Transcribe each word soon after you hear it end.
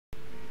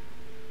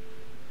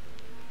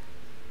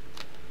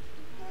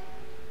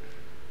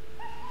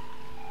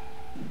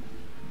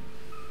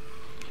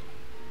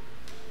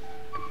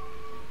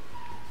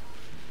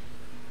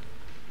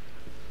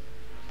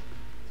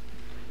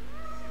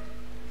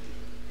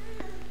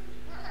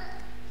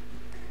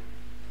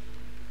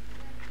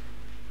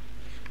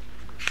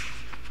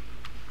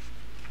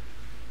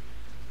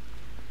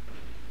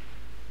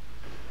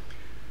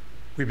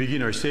We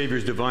begin our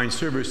Savior's divine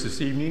service this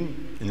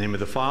evening in the name of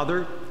the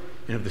Father,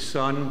 and of the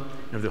Son,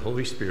 and of the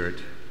Holy Spirit.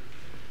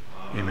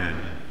 Amen.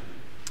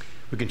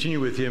 We continue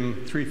with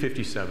hymn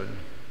 357.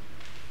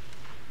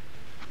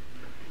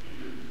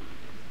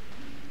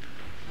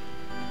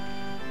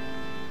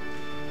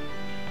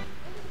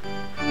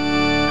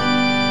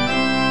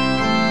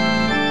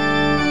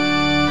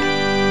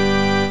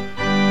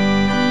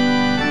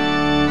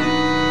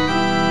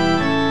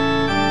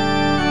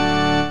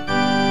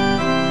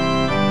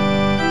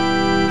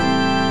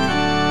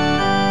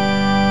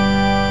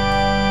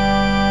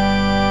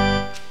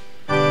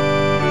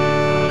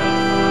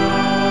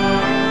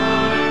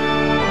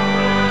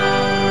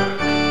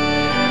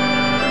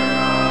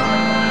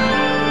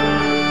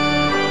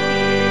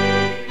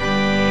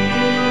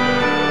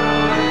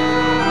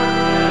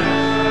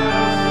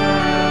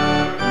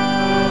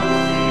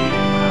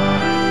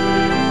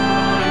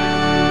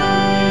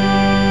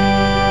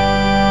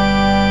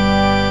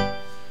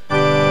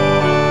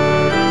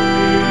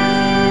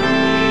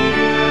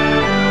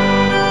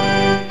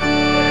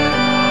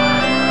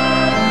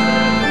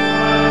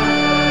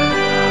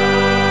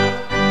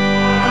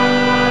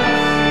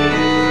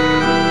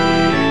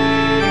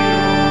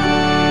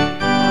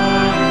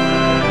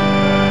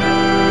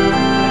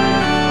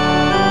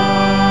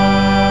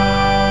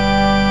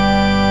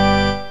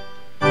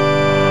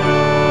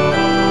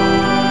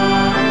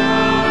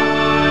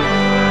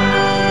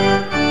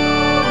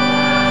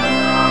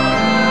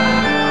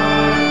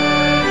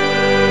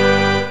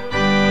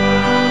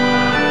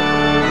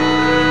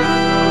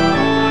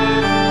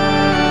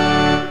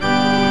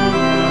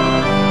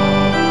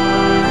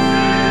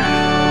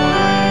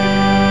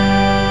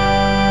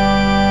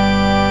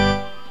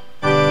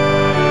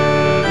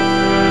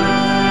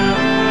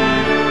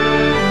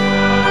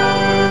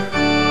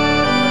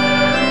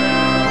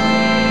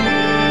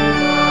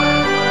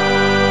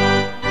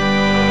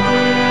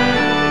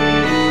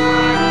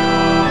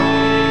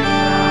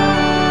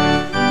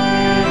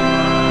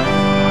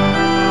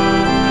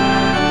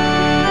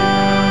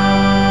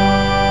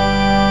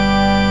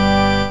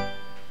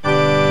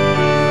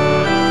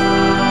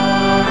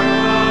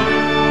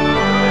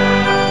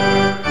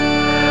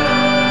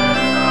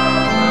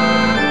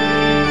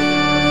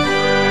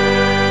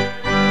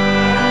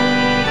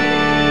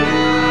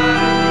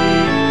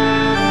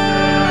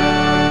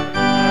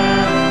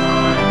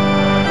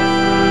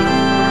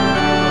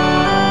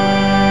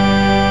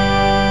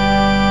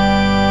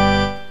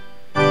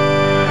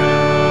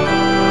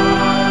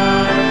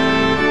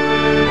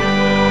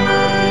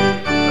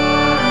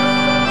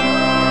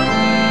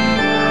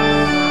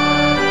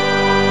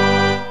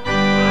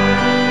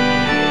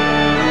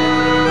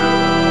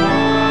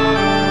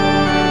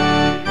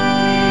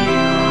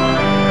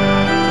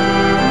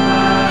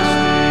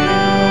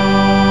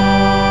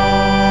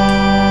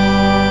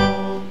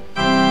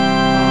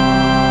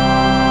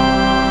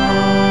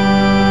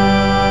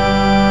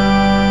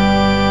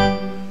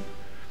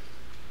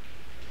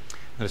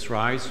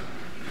 Rise.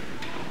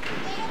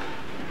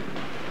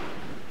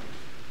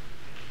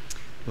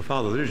 We'll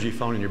follow the liturgy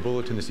found in your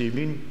bulletin this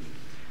evening.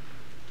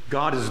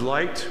 God is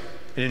light,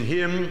 and in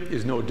him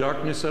is no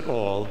darkness at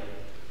all.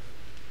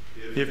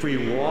 If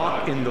we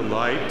walk in the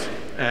light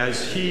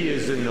as he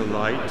is in the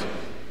light,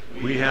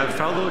 we have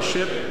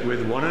fellowship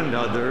with one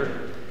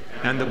another,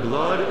 and the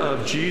blood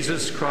of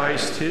Jesus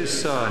Christ, his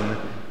Son,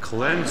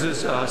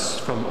 cleanses us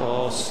from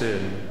all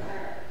sin.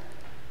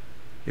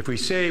 If we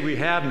say we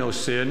have no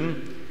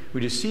sin, we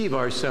deceive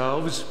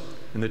ourselves,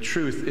 and the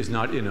truth is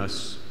not in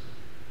us.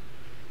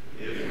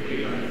 If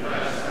we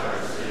confess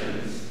our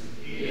sins,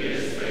 he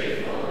is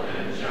faithful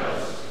and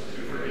just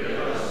to forgive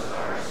us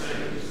our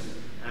sins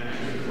and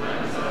to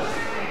cleanse us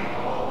from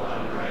all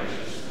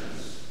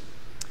unrighteousness.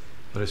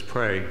 Let us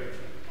pray.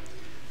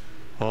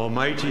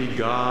 Almighty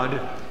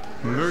God,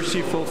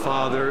 merciful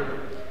Father,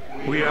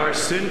 we are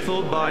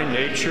sinful by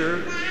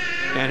nature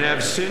and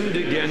have sinned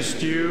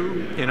against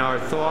you in our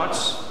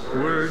thoughts,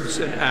 words,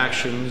 and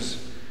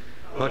actions.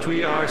 But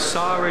we are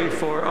sorry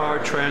for our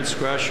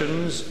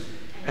transgressions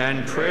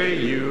and pray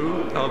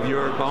you of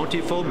your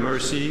bountiful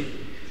mercy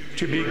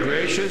to be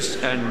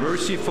gracious and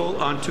merciful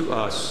unto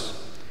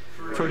us.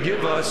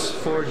 Forgive us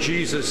for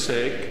Jesus'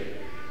 sake,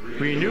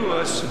 renew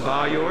us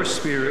by your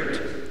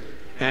Spirit,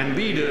 and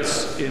lead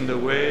us in the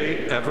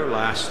way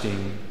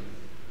everlasting.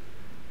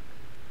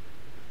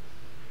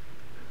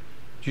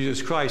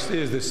 Jesus Christ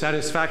is the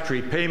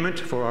satisfactory payment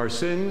for our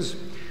sins,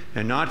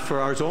 and not for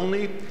ours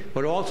only,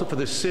 but also for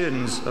the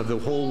sins of the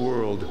whole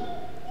world.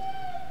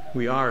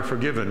 We are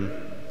forgiven.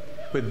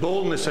 With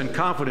boldness and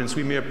confidence,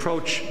 we may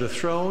approach the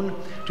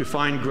throne to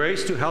find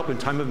grace to help in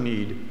time of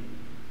need.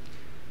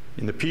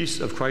 In the peace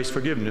of Christ's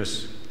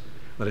forgiveness,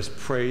 let us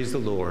praise the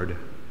Lord.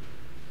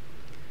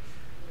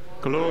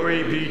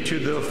 Glory be to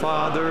the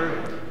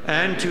Father,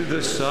 and to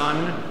the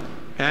Son,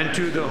 and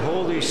to the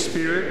Holy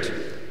Spirit,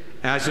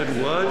 as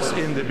it was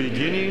in the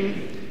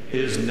beginning,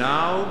 is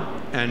now,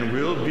 and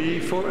will be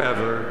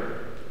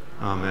forever.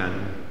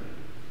 Amen.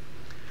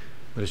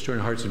 Let us join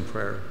our hearts in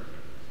prayer.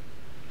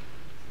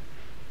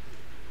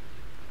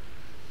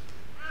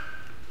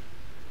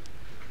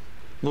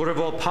 Lord of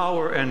all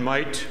power and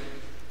might,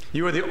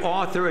 you are the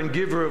author and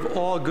giver of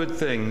all good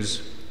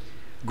things.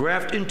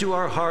 Graft into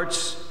our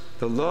hearts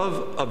the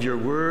love of your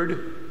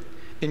word.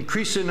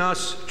 Increase in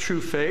us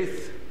true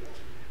faith.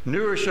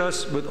 Nourish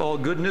us with all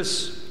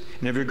goodness,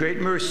 and of your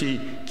great mercy,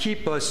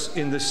 keep us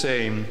in the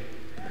same.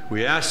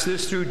 We ask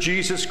this through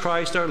Jesus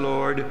Christ our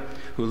Lord,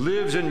 who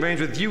lives and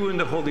reigns with you in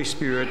the Holy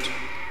Spirit,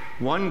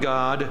 one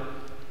God,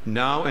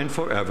 now and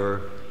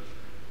forever.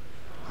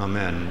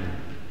 Amen.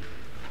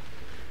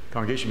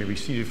 Congregation may be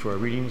seated for our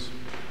readings.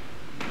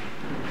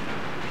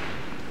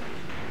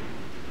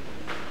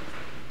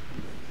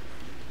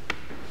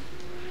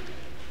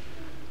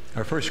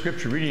 Our first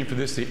scripture reading for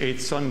this, the 8th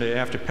Sunday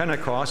after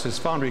Pentecost, is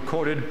found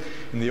recorded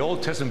in the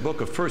Old Testament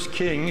book of 1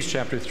 Kings,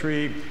 chapter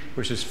 3,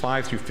 verses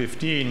 5 through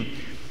 15.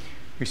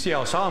 We see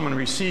how Solomon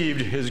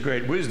received his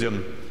great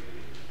wisdom.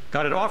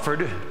 God had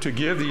offered to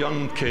give the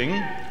young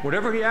king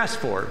whatever he asked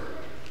for.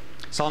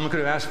 Solomon could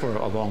have asked for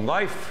a long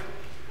life,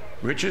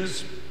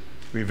 riches,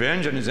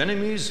 revenge on his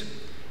enemies,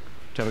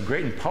 to have a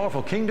great and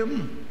powerful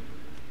kingdom,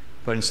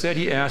 but instead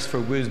he asked for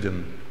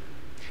wisdom,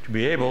 to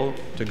be able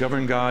to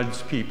govern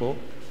God's people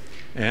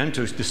and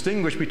to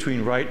distinguish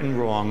between right and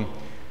wrong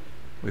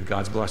with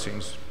God's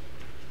blessings.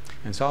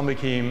 And Solomon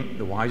became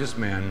the wisest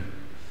man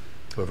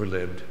who ever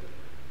lived.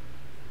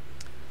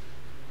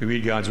 We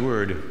read God's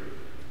word.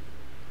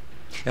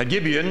 At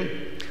Gibeon,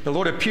 the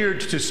Lord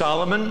appeared to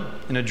Solomon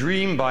in a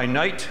dream by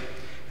night,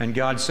 and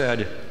God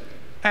said,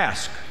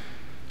 "Ask,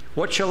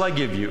 what shall I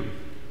give you?"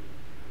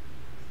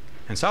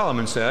 And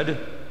Solomon said,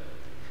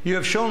 "You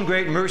have shown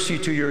great mercy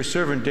to your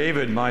servant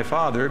David, my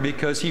father,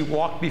 because he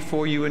walked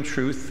before you in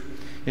truth,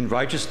 in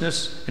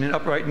righteousness, and in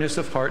uprightness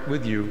of heart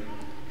with you.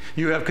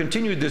 You have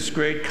continued this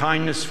great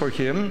kindness for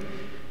him,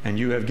 and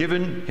you have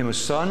given him a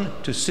son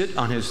to sit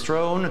on his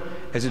throne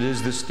as it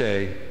is this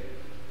day.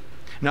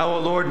 Now, O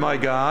Lord my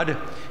God,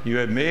 you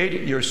have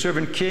made your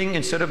servant king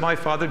instead of my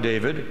father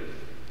David,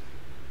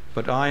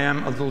 but I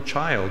am a little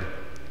child.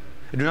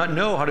 I do not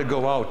know how to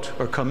go out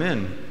or come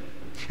in.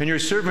 And your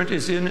servant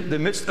is in the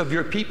midst of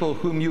your people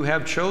whom you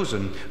have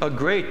chosen, a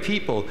great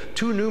people,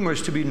 too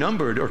numerous to be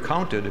numbered or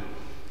counted.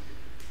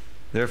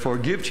 Therefore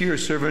give to your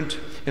servant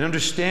an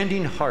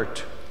understanding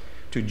heart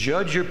to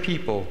judge your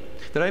people,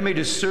 that I may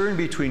discern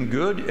between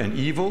good and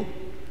evil.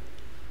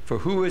 For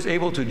who is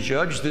able to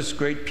judge this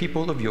great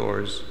people of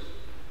yours?"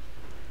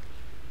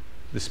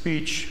 The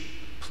speech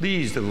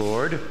pleased the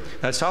Lord,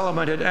 that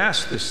Solomon had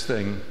asked this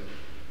thing.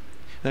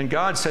 Then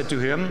God said to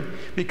him,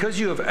 "Because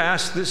you have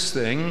asked this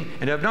thing,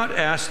 and have not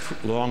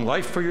asked long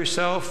life for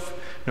yourself,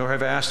 nor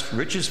have asked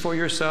riches for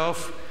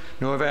yourself,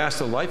 nor have asked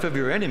the life of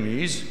your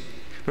enemies,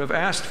 but have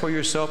asked for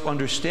yourself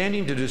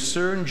understanding to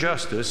discern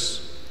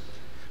justice,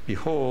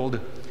 behold,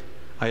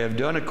 I have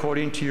done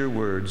according to your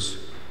words.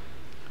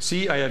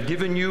 See, I have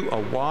given you a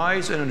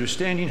wise and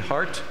understanding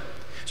heart,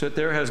 so that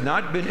there has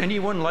not been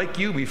anyone like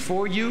you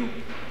before you,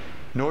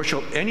 nor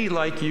shall any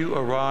like you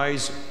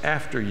arise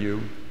after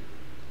you.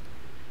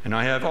 And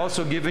I have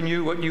also given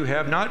you what you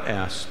have not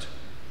asked,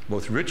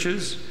 both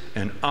riches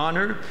and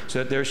honor, so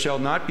that there shall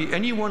not be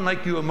anyone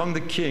like you among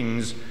the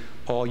kings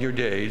all your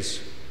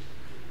days.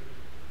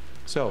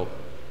 So,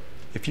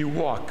 if you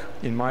walk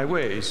in my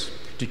ways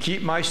to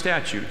keep my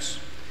statutes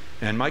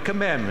and my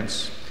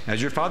commandments,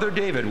 as your father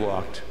David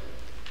walked,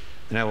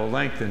 then I will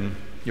lengthen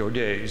your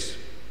days."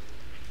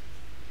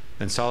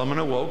 Then Solomon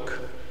awoke,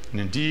 and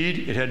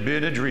indeed it had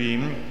been a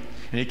dream,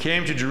 and he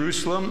came to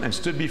Jerusalem and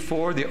stood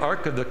before the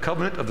ark of the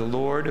covenant of the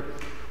Lord,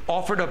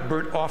 offered up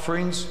burnt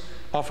offerings,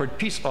 offered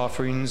peace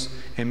offerings,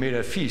 and made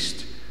a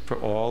feast for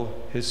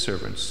all his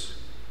servants.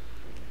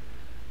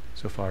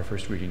 So far, our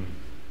first reading.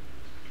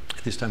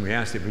 At this time, we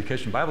ask the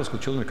Vacation Bible School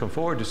children to come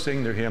forward to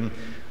sing their hymn,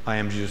 "I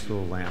Am Jesus'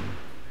 Little Lamb."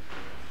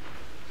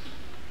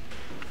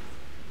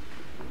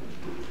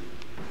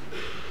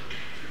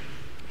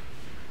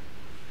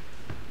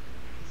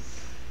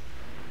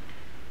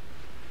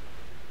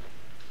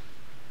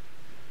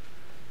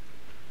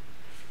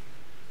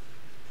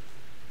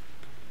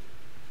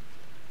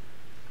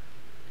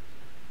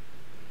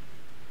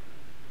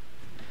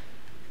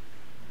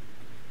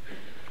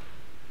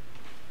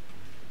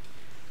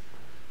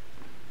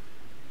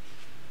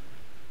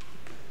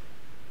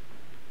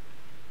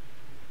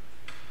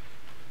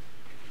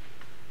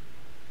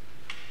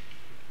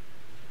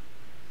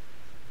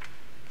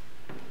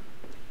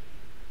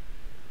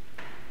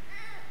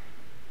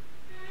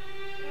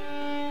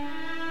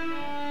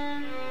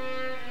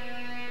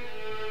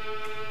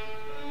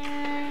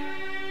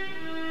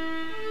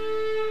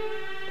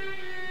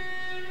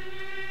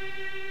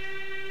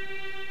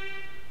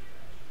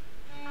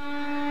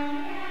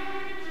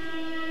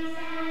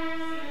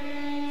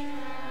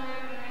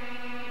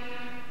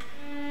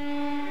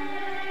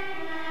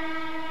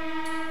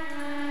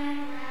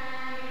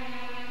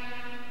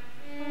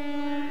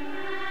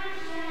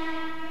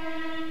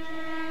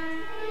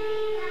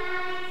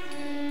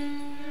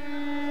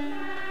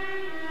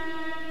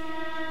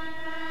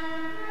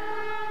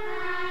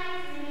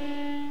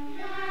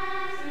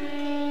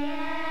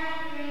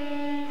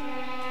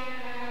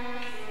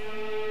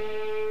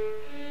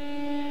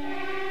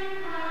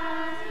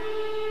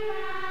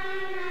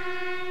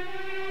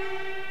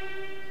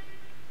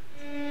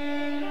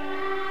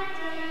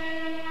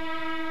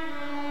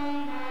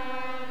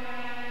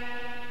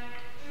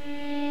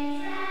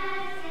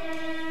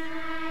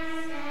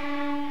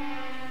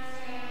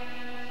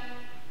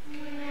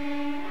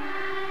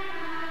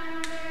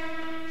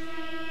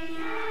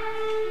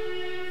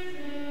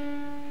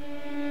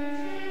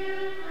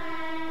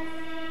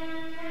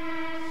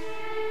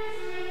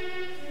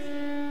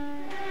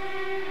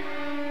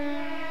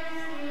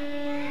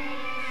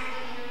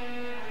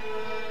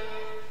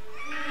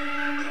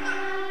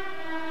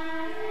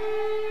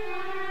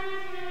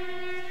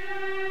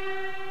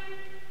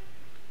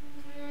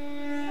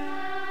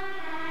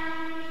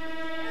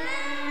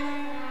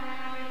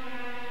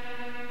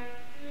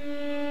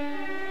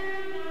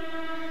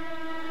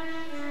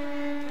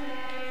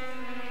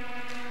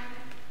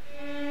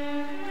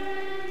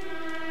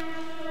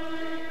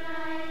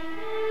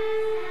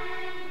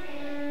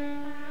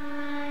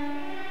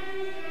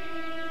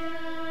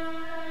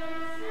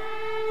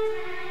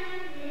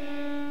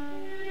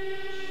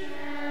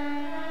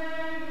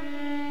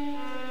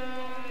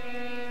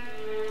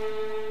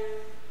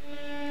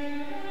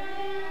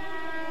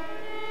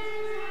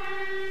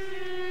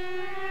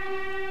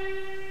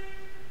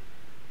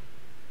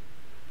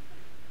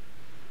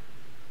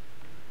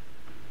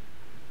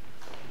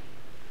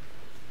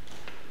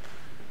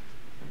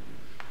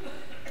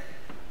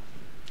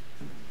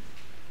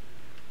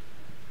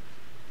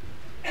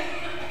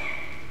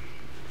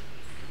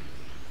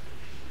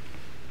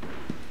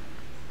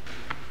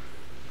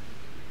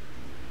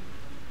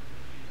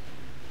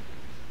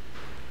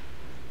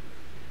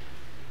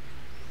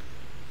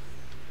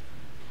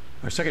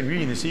 Our second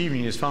reading this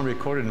evening is found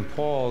recorded in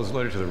Paul's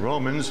letter to the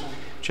Romans,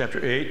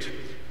 chapter 8,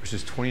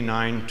 verses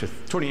 28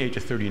 to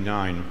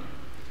 39.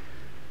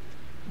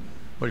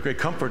 What a great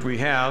comfort we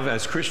have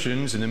as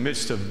Christians in the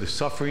midst of the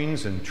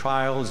sufferings and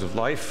trials of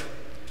life.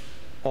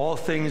 All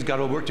things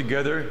God will work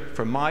together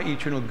for my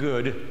eternal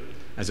good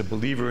as a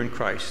believer in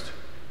Christ.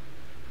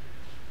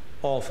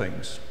 All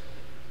things.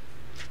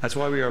 That's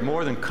why we are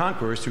more than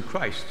conquerors through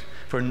Christ.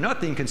 For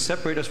nothing can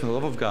separate us from the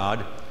love of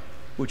God,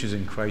 which is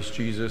in Christ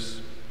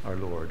Jesus our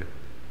Lord.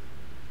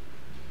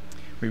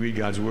 We read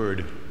God's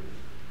word.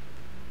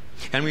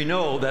 And we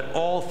know that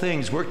all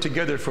things work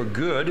together for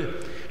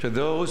good to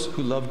those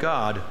who love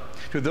God,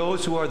 to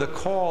those who are the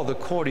called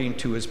according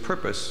to his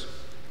purpose.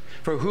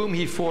 For whom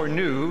he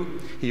foreknew,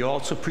 he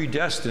also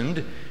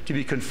predestined to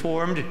be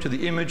conformed to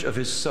the image of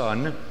his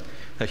Son,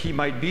 that he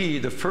might be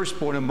the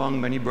firstborn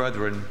among many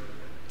brethren.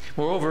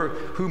 Moreover,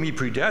 whom he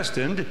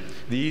predestined,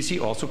 these he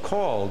also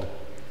called.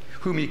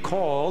 Whom he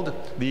called,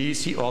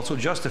 these he also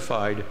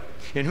justified.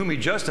 And whom he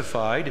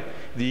justified,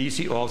 these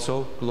he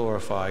also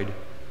glorified.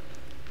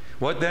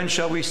 What then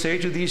shall we say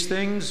to these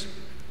things?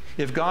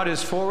 If God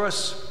is for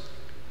us,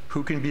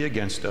 who can be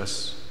against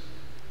us?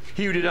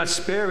 He who did not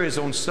spare his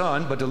own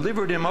Son, but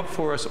delivered him up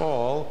for us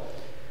all,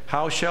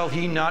 how shall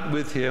he not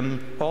with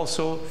him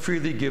also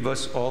freely give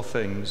us all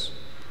things?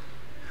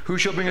 Who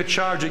shall bring a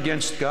charge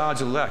against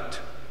God's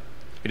elect?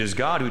 It is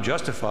God who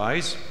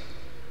justifies.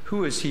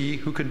 Who is he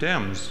who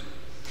condemns?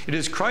 It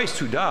is Christ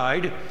who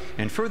died,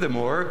 and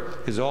furthermore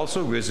is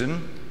also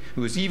risen,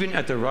 who is even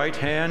at the right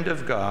hand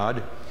of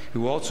God,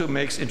 who also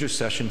makes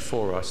intercession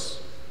for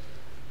us.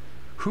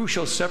 Who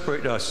shall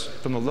separate us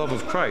from the love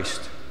of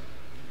Christ?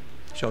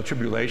 Shall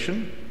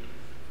tribulation,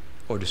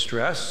 or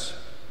distress,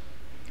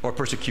 or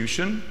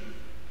persecution,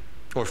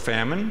 or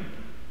famine,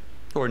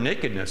 or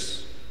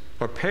nakedness,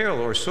 or peril,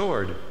 or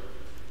sword?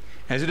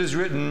 As it is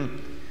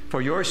written,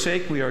 for your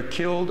sake we are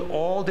killed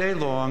all day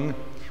long,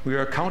 we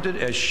are counted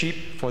as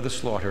sheep for the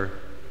slaughter.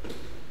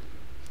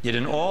 Yet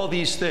in all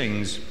these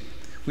things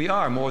we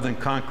are more than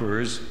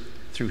conquerors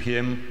through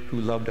him who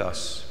loved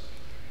us.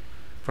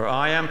 For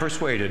I am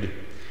persuaded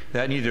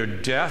that neither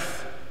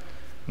death,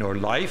 nor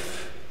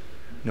life,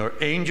 nor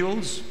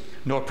angels,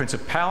 nor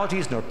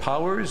principalities, nor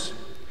powers,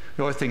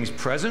 nor things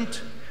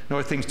present,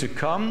 nor things to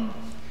come,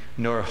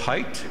 nor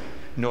height,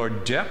 nor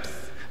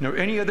depth, nor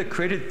any other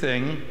created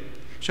thing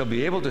shall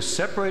be able to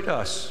separate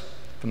us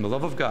from the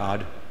love of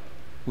God,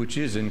 which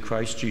is in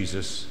Christ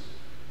Jesus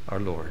our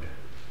Lord.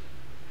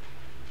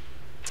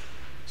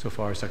 So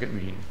far, our second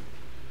reading.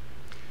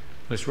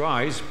 Let's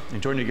rise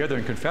and join together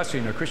in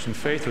confessing our Christian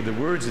faith with the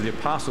words of the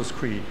Apostles'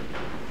 Creed.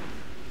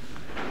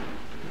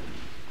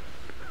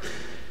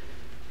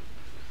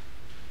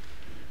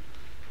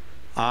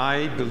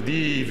 I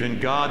believe in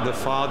God the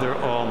Father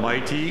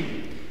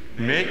Almighty,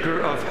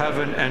 maker of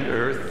heaven and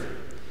earth.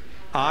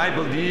 I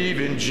believe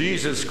in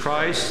Jesus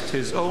Christ,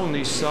 his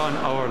only Son,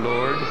 our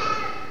Lord,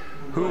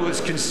 who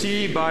was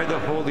conceived by the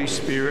Holy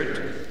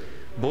Spirit,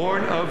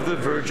 born of the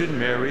Virgin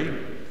Mary,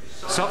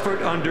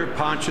 suffered under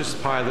Pontius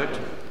Pilate,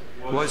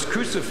 was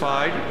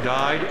crucified,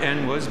 died,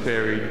 and was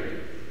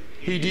buried.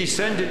 He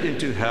descended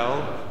into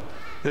hell.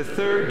 The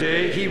third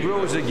day he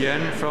rose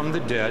again from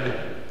the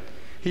dead.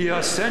 He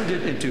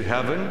ascended into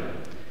heaven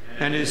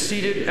and is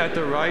seated at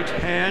the right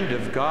hand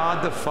of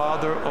God the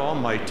Father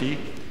Almighty.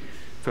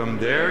 From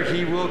there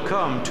he will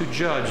come to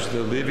judge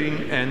the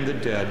living and the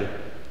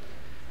dead.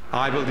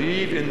 I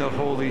believe in the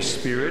Holy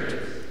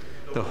Spirit,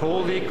 the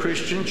holy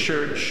Christian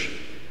Church,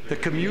 the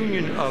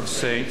communion of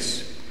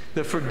saints,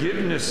 the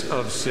forgiveness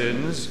of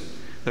sins,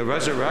 the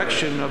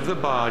resurrection of the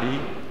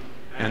body,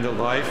 and the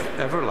life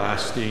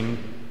everlasting.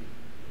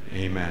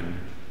 Amen.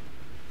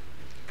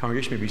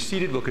 Congregation may be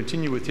seated. We'll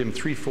continue with hymn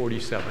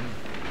 347.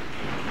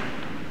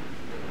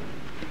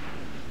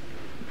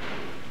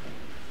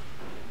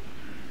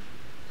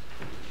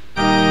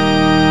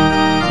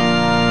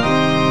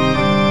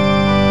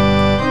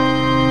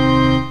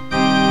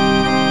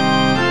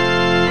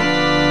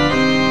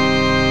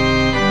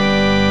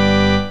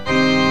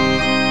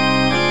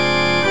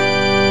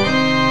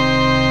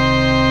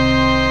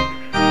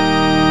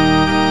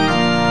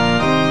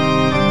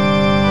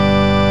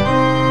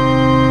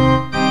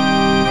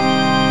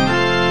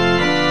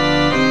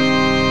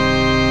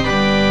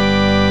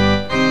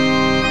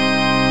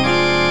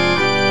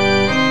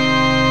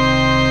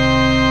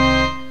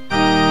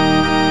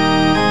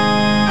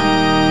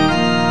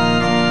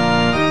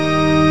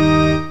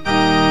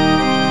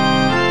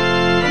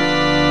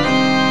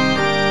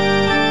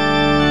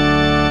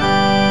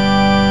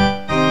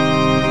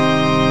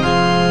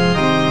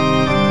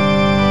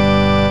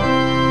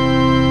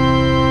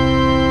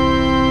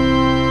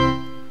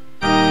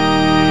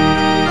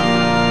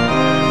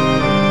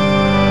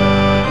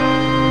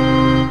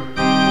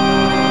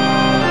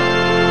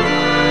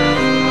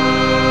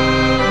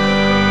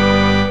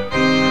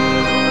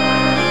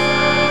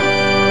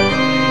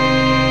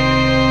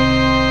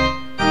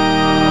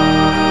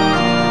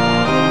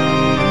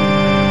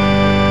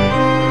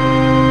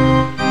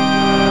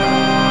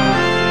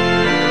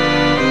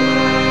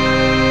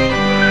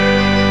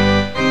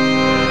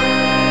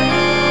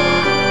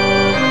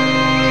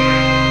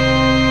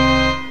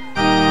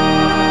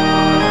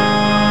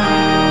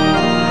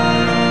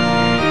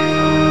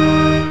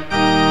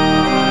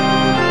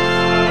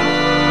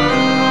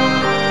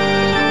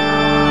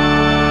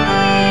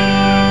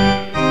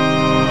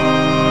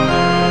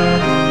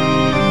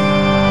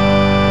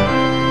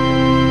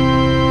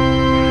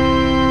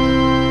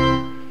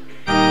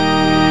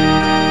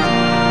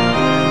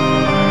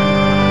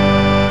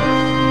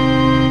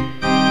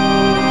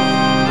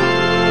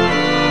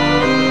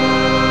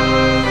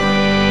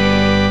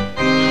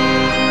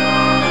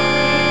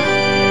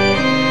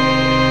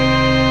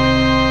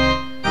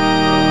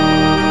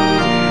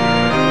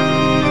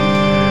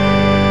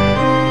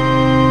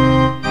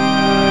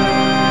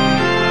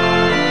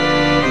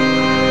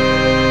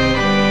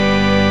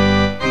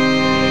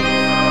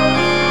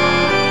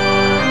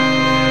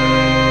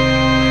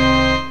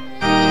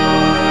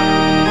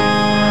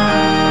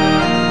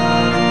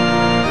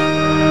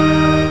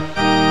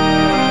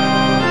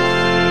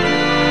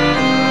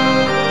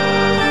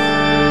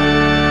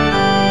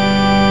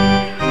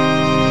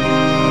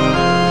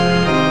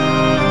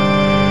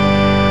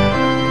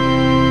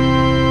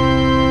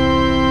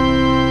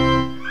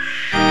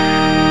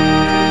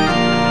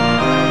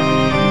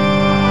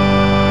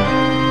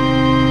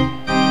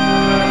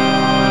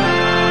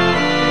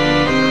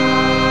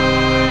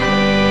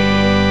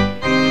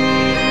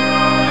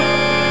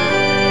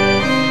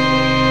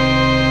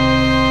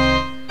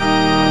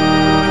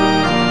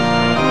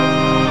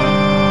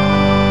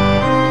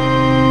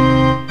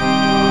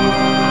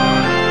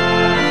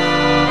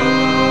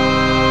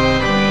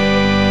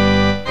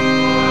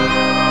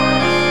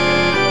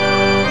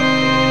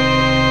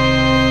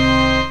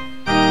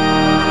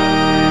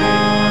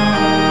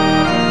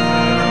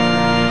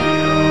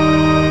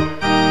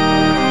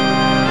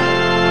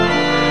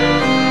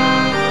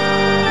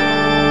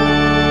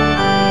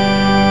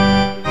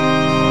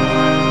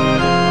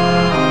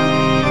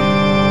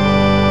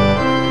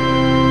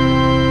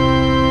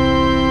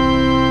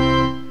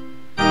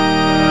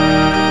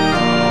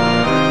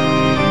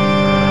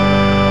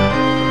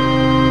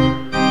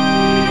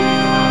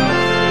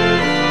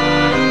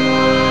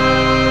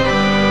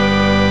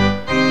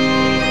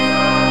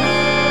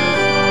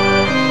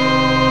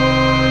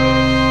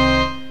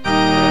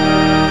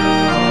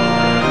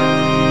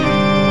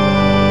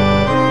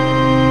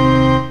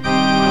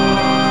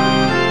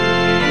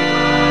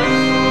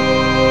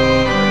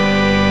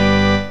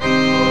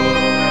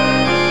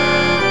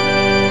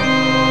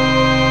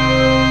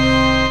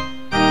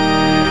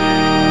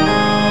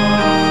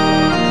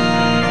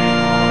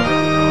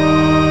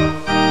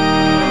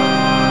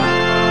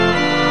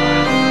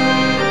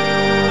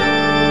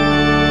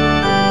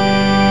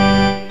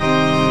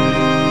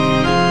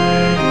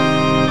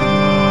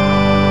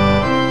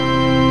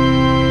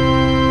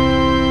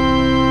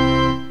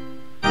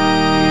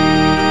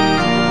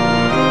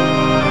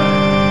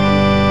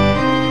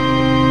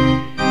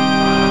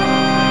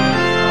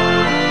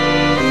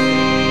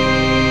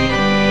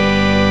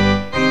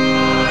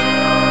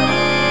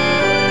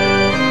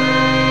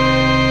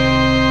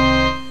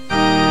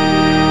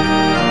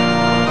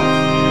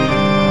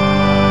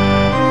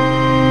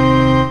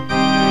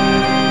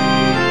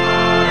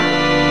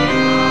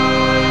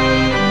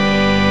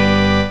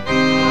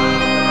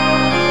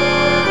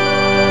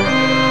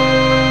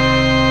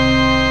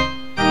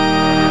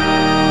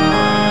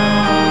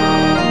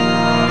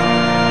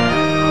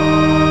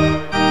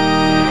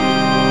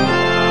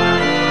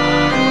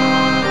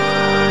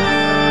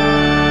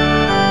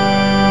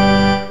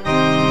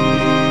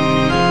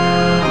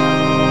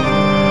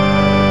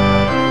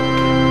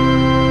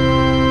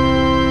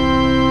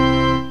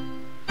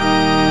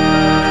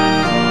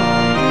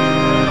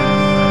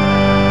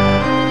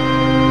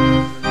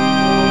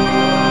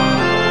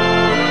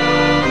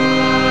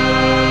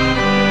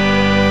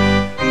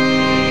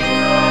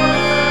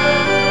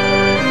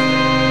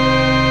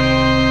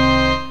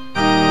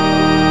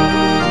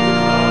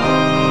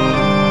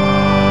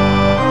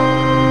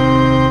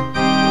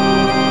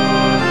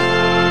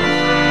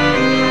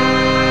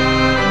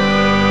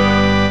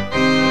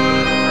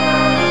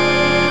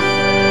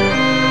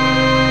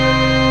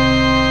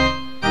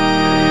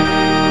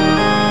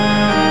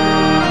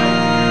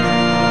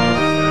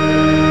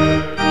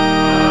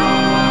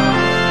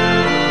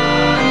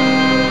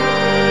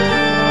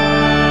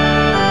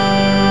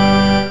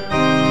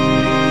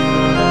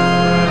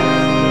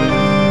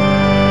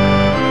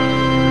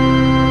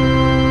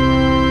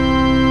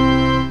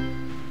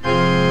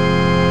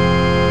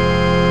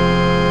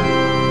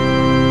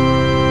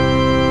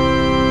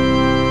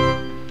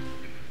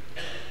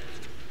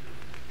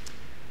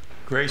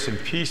 Grace and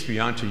peace be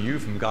unto you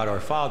from God our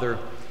Father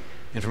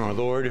and from our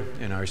Lord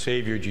and our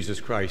Savior, Jesus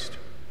Christ.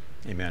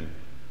 Amen.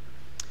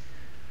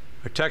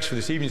 Our text for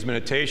this evening's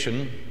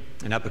meditation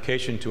and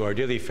application to our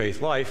daily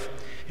faith life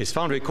is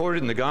found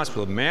recorded in the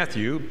Gospel of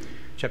Matthew,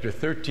 chapter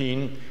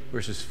 13,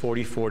 verses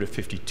 44 to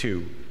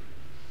 52.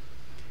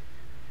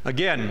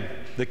 Again,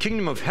 the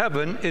kingdom of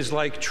heaven is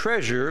like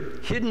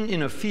treasure hidden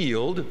in a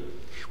field,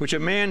 which a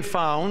man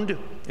found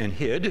and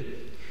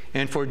hid,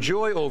 and for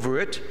joy over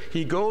it,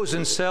 he goes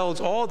and sells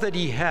all that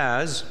he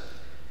has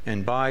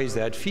and buys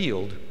that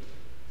field.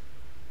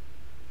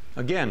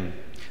 Again,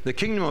 the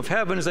kingdom of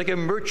heaven is like a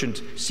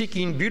merchant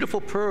seeking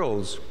beautiful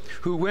pearls,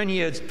 who, when he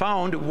had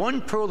found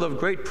one pearl of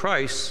great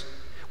price,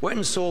 went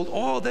and sold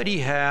all that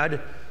he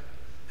had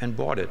and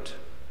bought it.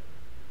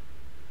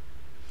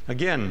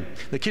 Again,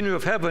 the kingdom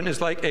of heaven is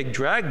like a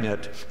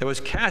dragnet that was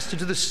cast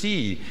into the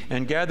sea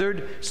and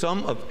gathered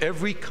some of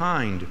every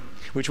kind,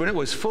 which when it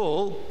was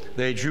full,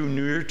 they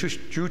drew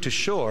to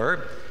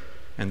shore,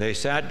 and they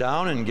sat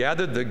down and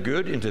gathered the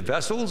good into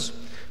vessels,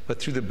 but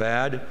threw the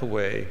bad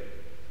away.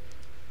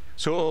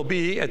 So it will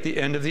be at the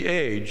end of the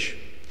age.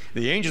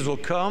 The angels will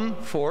come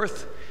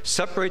forth,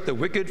 separate the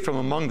wicked from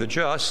among the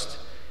just,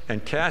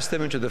 and cast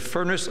them into the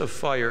furnace of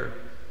fire.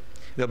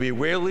 There'll be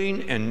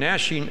wailing and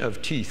gnashing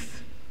of teeth.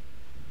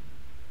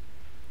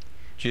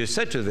 Jesus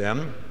said to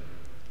them,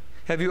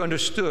 "Have you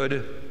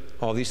understood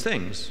all these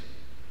things?"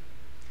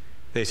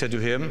 They said to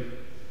him,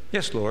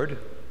 "Yes, Lord."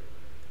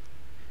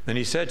 Then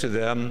he said to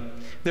them,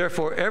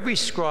 "Therefore every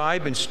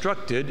scribe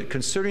instructed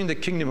concerning the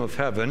kingdom of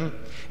heaven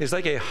is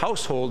like a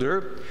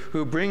householder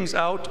who brings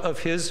out of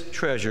his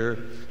treasure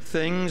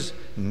things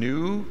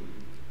new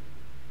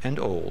and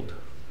old."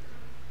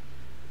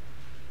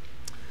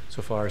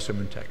 So far, our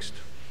sermon text.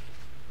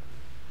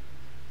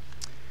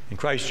 In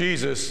Christ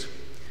Jesus,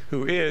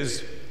 who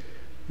is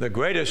the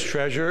greatest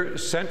treasure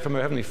sent from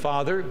our Heavenly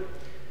Father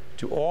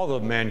to all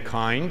of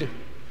mankind,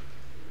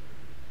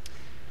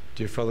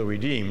 dear fellow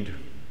redeemed,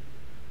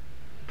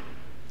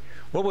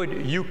 what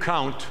would you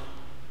count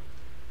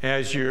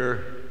as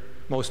your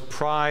most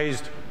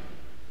prized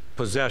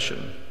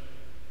possession?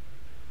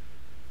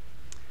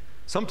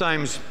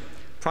 Sometimes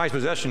prized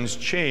possessions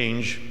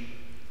change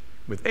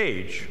with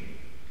age.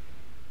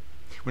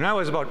 When I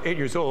was about 8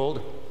 years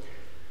old,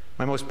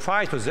 my most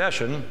prized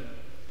possession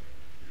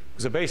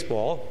was a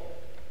baseball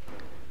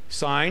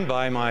signed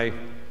by my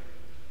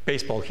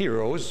baseball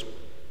heroes,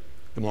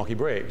 the Milwaukee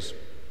Braves: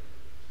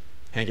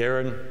 Hank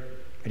Aaron,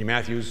 Eddie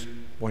Matthews,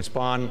 Warren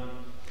Spahn,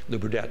 Lou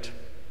Burdette.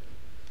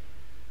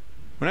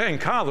 When I was in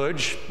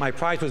college, my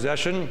prized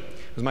possession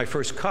was my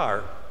first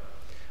car,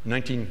 a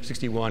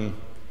 1961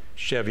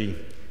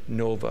 Chevy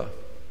Nova.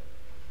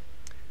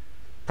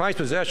 Prized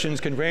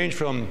possessions can range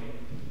from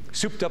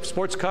souped-up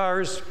sports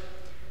cars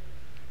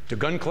to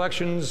gun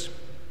collections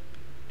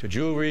to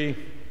jewelry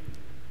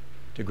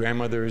to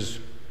grandmother's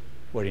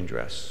wedding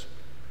dress.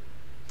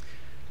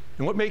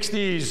 And what makes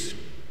these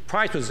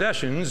prized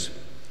possessions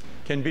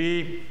can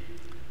be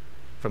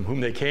from whom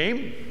they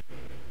came,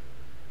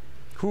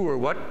 who or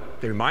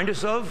what they remind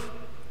us of,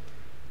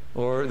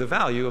 or the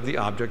value of the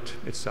object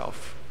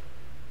itself.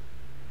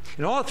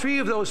 And all three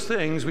of those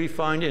things we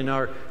find in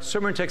our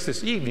sermon text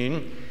this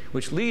evening,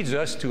 which leads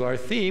us to our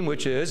theme,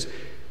 which is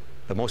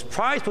the most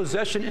prized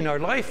possession in our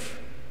life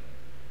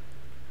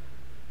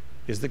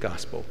is the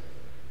gospel.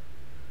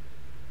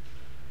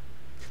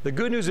 The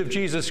good news of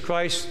Jesus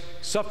Christ,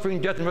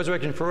 suffering, death, and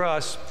resurrection for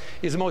us,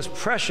 is the most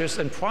precious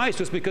and prized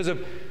to us because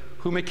of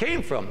whom it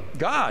came from,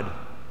 God.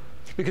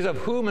 Because of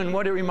whom and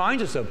what it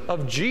reminds us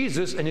of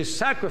Jesus and his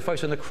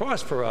sacrifice on the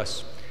cross for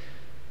us,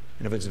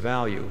 and of its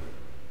value.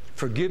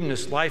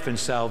 Forgiveness, life, and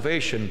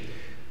salvation,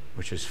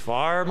 which is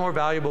far more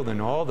valuable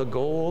than all the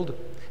gold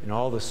and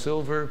all the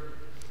silver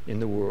in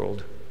the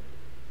world.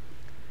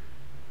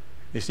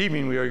 This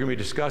evening we are going to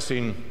be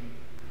discussing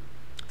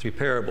three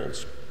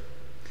parables.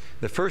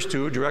 The first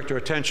two direct our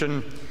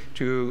attention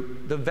to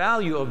the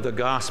value of the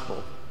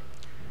gospel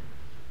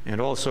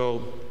and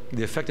also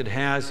the effect it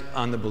has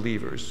on the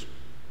believers.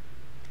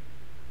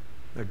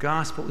 The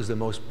gospel is the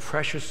most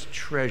precious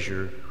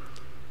treasure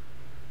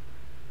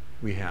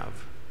we have.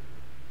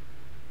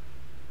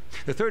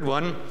 The third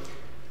one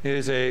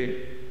is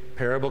a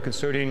parable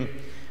concerning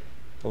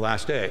the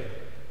last day,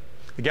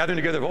 the gathering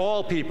together of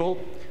all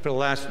people for the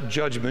last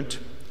judgment,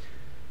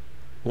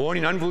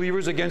 warning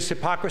unbelievers against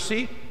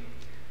hypocrisy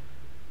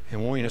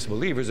and warning us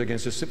believers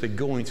against just simply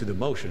going through the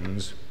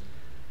motions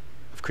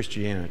of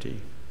Christianity.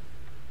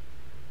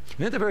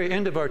 And at the very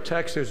end of our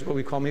text, there's what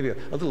we call maybe a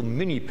little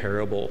mini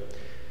parable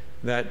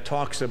that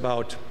talks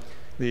about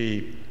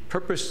the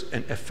purpose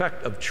and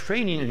effect of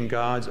training in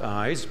God's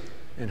eyes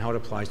and how it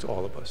applies to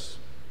all of us.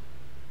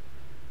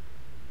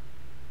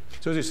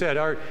 So as I said,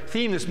 our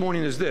theme this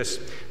morning is this: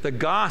 the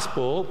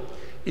gospel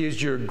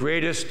is your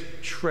greatest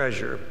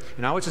treasure.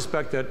 And I would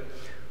suspect that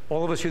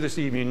all of us here this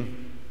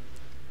evening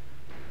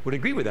would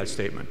agree with that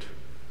statement.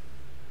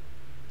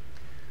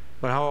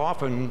 But how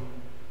often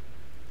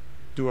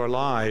do our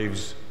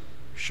lives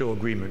show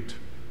agreement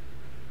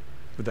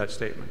with that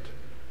statement?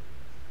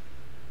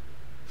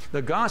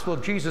 The gospel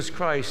of Jesus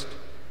Christ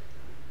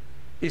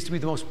is to be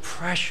the most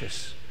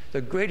precious,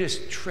 the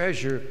greatest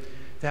treasure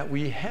that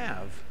we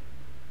have.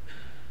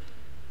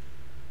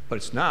 But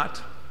it's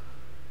not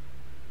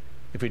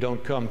if we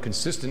don't come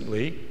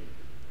consistently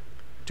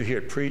to hear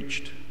it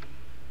preached.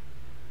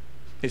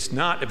 It's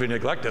not if we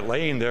neglect it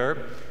laying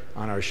there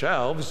on our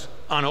shelves,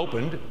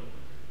 unopened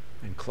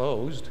and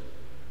closed.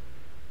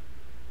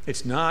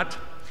 It's not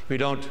if we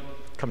don't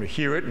come to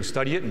hear it and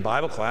study it in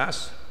Bible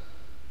class,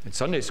 in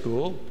Sunday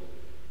school,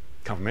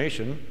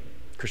 confirmation,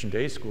 Christian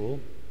day school.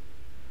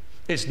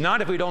 It's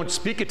not if we don't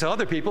speak it to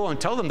other people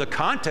and tell them the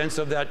contents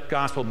of that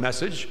gospel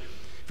message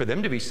for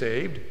them to be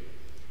saved.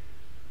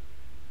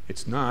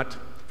 It's not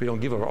if we don't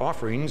give our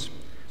offerings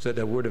so that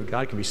the word of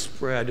God can be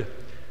spread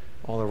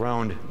all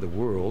around the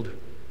world.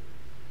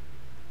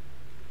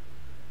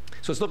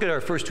 So let's look at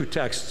our first two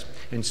texts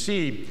and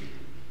see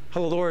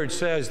how the Lord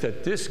says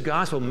that this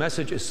gospel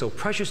message is so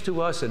precious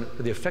to us and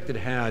the effect it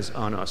has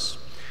on us.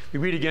 We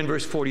read again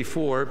verse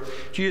 44.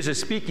 Jesus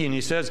is speaking.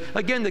 He says,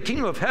 "Again, the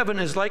kingdom of heaven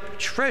is like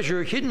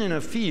treasure hidden in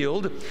a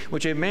field,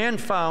 which a man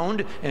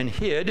found and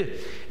hid,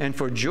 and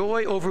for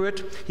joy over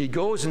it, he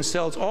goes and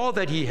sells all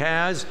that he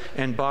has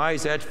and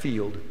buys that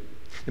field."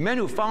 The man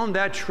who found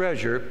that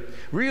treasure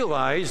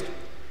realized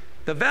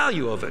the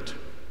value of it.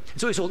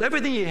 And so he sold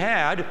everything he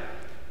had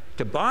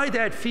to buy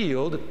that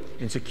field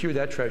and secure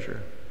that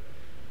treasure.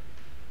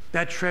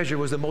 That treasure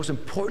was the most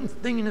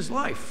important thing in his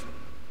life.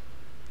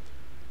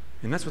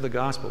 And that's what the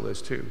gospel is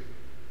too.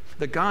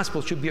 The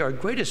gospel should be our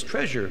greatest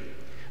treasure.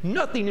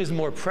 Nothing is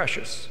more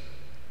precious.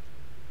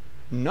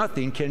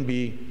 Nothing can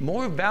be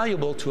more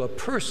valuable to a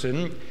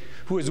person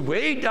who is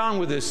weighed down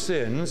with his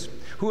sins,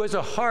 who has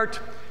a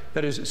heart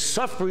that is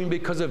suffering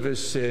because of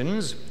his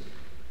sins,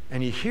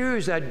 and he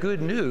hears that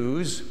good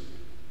news: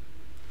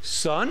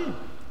 son,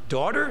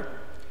 daughter,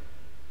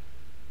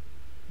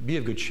 be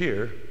of good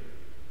cheer.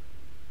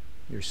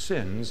 Your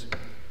sins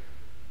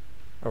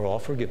are all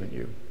forgiven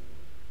you.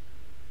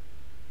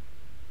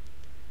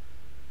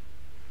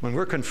 When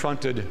we're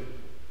confronted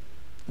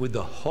with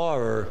the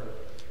horror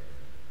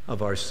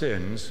of our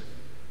sins,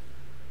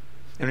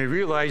 and we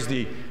realize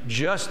the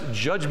just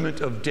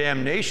judgment of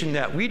damnation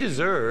that we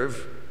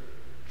deserve,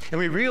 and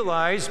we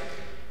realize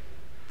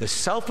the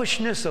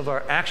selfishness of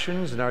our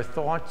actions and our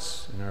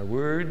thoughts and our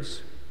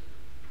words,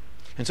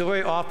 and so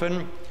very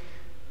often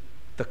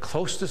the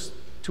closest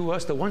to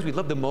us, the ones we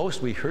love the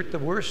most, we hurt the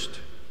worst,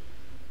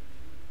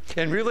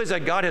 and realize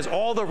that God has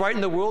all the right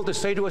in the world to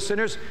say to us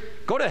sinners,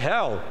 "Go to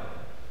hell.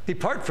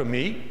 Depart from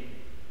me."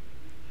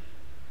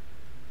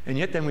 And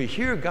yet then we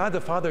hear God the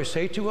Father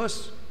say to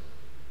us,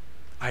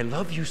 "I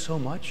love you so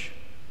much.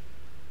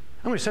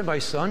 I'm going to send my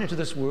Son into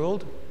this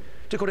world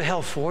to go to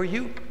hell for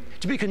you,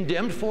 to be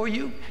condemned for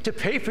you, to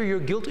pay for your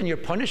guilt and your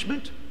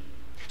punishment,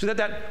 so that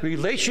that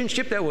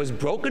relationship that was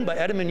broken by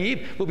Adam and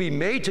Eve will be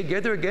made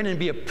together again and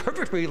be a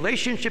perfect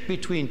relationship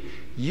between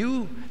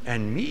you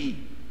and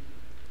me."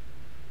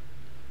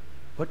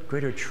 What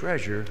greater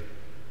treasure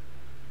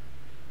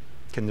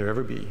can there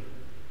ever be?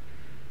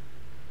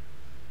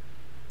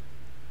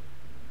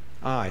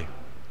 I,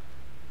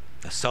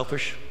 a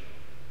selfish,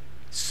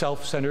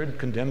 self-centered,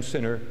 condemned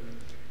sinner,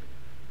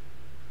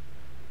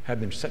 have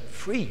been set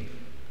free.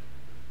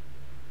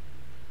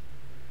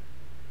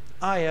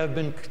 I have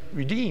been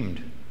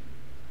redeemed.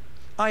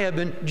 I have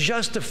been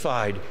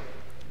justified.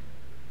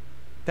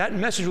 That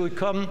message will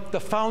become the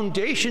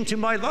foundation to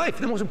my life,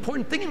 the most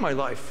important thing in my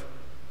life.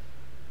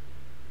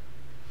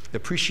 The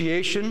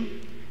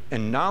appreciation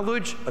and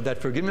knowledge of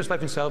that forgiveness,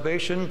 life, and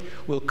salvation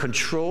will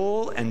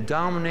control and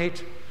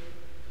dominate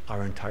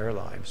our entire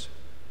lives.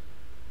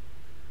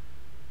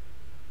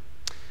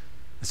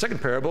 The second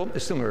parable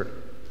is similar.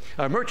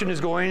 A merchant is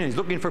going and he's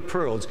looking for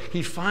pearls.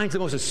 He finds the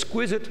most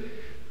exquisite,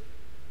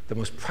 the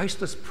most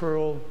priceless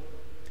pearl,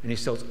 and he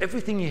sells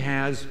everything he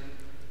has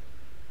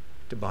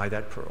to buy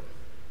that pearl.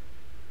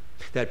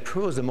 That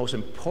pearl is the most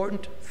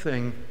important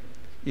thing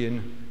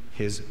in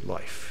his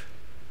life.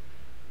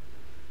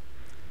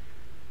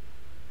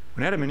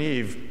 When Adam and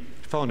Eve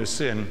fell into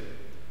sin,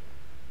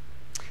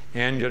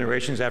 and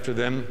generations after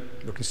them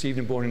were conceived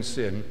and born in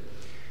sin,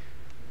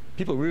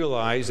 people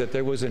realized that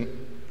there was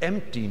an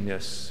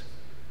emptiness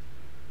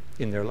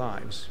in their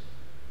lives.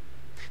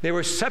 They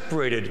were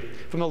separated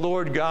from the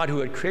Lord God who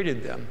had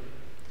created them.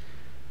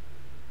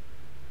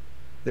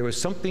 There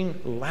was something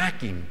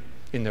lacking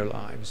in their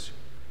lives.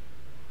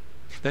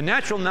 The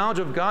natural knowledge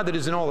of God that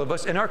is in all of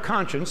us and our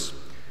conscience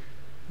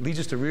leads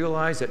us to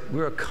realize that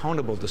we're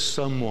accountable to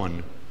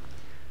someone,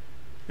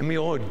 and we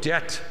owe a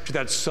debt to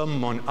that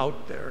someone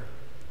out there.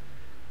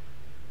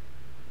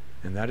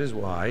 And that is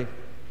why,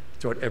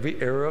 throughout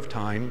every era of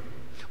time,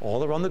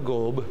 all around the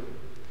globe,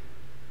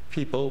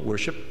 people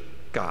worship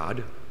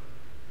God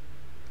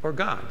or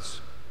gods.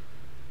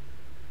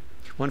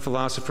 One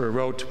philosopher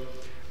wrote,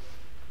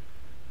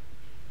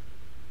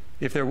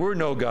 "If there were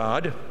no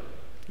God,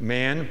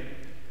 man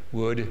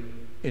would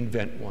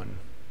invent one."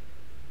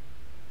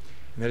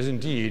 And that is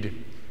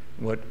indeed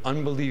what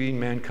unbelieving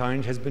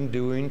mankind has been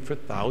doing for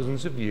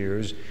thousands of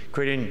years,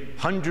 creating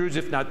hundreds,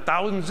 if not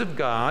thousands, of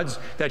gods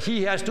that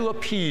he has to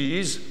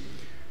appease,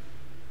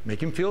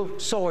 make him feel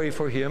sorry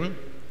for him,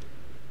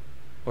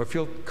 or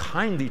feel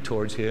kindly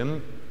towards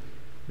him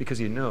because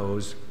he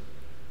knows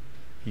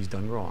he's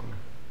done wrong.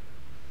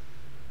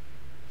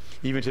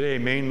 Even today,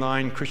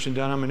 mainline Christian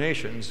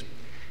denominations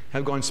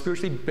have gone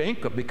spiritually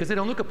bankrupt because they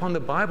don't look upon the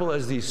Bible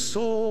as the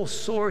sole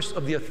source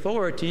of the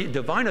authority,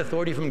 divine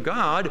authority from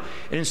God,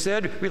 and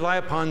instead rely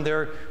upon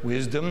their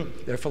wisdom,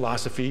 their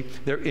philosophy,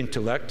 their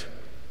intellect.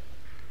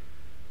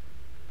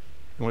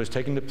 And what has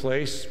taken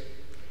place,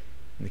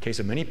 in the case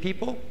of many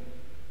people,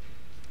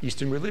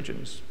 Eastern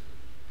religions,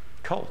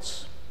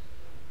 cults,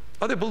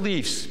 other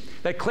beliefs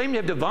that claim to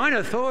have divine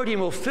authority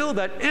and will fill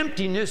that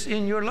emptiness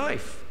in your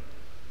life.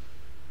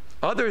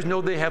 Others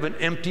know they have an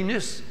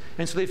emptiness,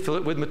 and so they fill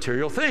it with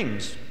material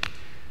things.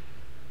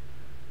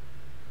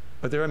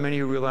 But there are many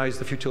who realize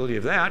the futility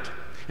of that,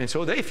 and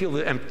so they fill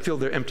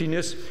their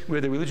emptiness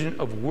with a religion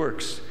of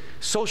works,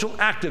 social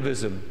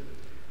activism.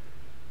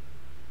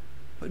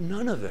 But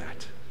none of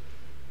that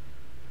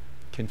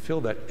can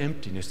fill that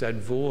emptiness, that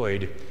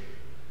void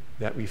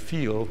that we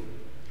feel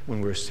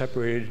when we're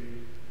separated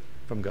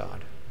from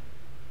God.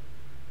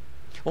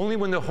 Only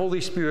when the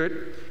Holy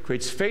Spirit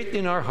creates faith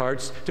in our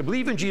hearts to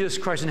believe in Jesus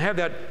Christ and have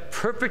that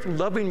perfect,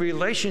 loving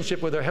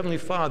relationship with our Heavenly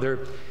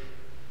Father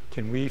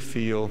can we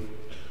feel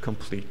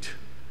complete.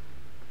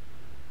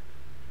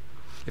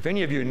 If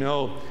any of you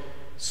know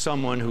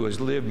someone who has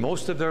lived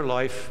most of their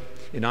life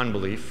in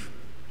unbelief,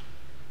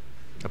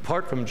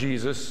 apart from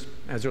Jesus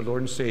as their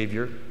Lord and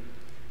Savior,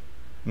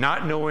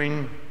 not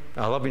knowing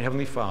our loving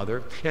Heavenly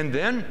Father, and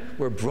then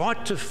were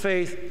brought to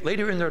faith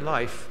later in their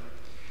life,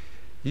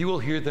 you will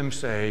hear them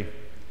say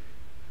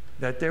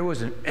that there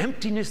was an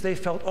emptiness they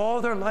felt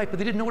all their life, but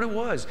they didn't know what it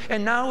was.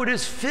 And now it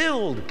is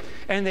filled.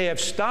 And they have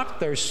stopped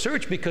their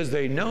search because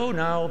they know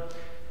now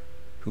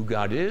who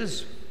God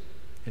is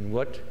and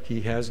what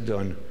he has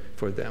done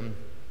for them.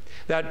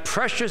 That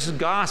precious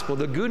gospel,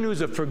 the good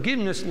news of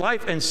forgiveness,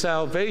 life, and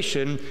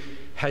salvation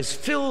has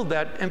filled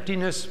that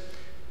emptiness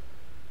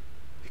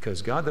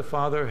because God the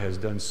Father has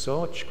done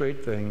such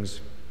great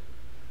things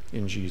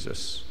in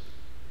Jesus.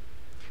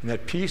 And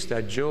that peace,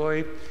 that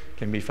joy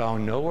can be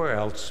found nowhere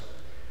else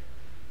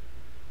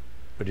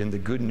but in the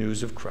good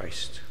news of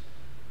Christ.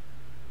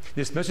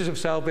 This message of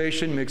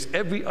salvation makes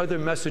every other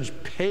message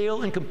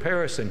pale in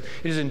comparison.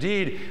 It is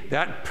indeed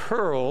that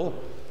pearl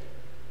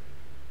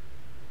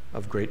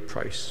of great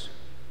price.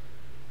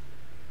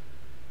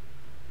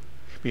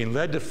 Being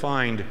led to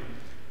find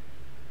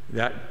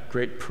that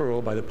great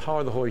pearl by the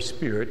power of the Holy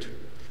Spirit,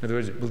 in other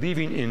words,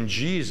 believing in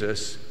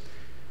Jesus,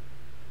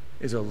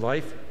 is a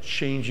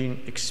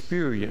life-changing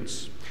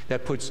experience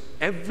that puts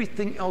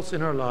everything else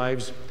in our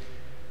lives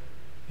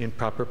in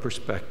proper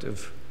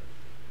perspective.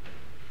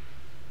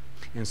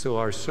 And so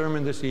our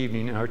sermon this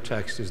evening, our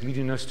text, is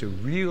leading us to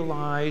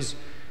realize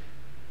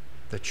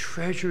the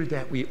treasure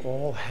that we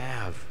all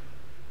have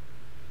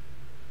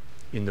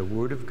in the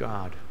Word of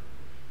God,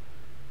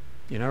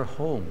 in our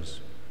homes,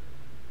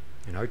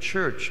 in our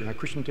church, in our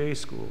Christian day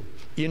school,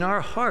 in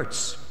our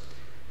hearts,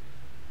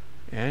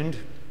 and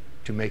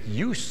to make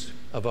use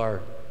of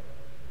our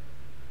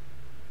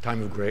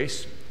time of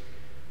grace,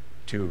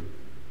 to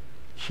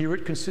hear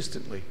it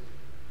consistently,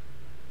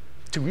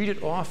 to read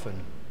it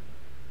often,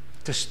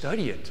 to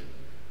study it,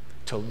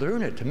 to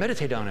learn it, to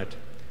meditate on it,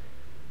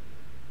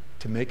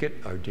 to make it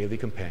our daily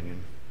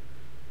companion.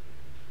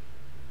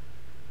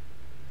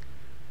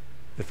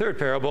 The third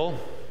parable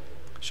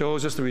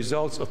shows us the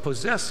results of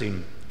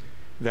possessing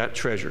that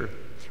treasure.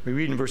 We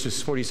read in verses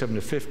 47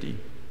 to 50.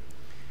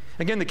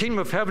 Again, the kingdom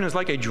of heaven is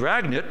like a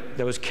dragnet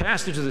that was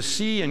cast into the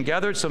sea and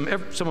gathered some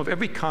of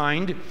every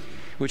kind,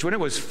 which when it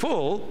was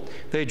full,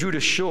 they drew to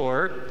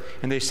shore,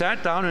 and they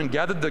sat down and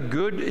gathered the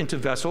good into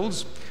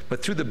vessels,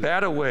 but threw the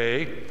bad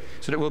away,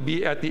 so that it will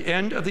be at the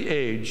end of the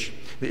age.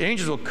 The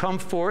angels will come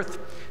forth,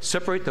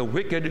 separate the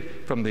wicked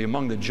from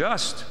among the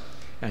just,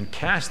 and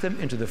cast them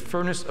into the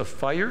furnace of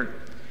fire.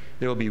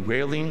 There will be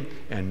wailing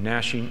and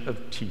gnashing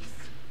of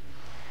teeth.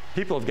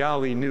 People of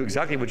Galilee knew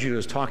exactly what Jesus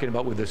was talking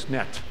about with this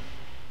net.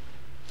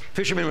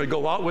 Fishermen would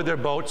go out with their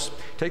boats,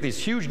 take these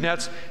huge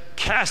nets,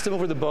 cast them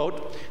over the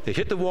boat. They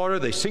hit the water,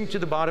 they sink to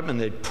the bottom, and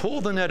they'd pull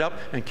the net up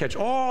and catch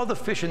all the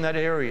fish in that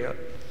area,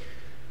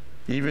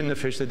 even the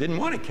fish they didn't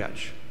want to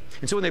catch.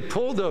 And so when they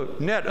pulled the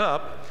net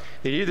up,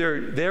 they'd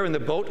either there in the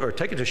boat or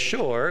take it to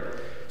shore,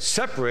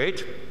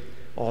 separate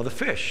all the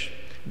fish,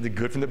 the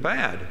good from the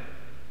bad,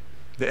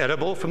 the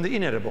edible from the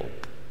inedible,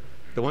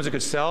 the ones that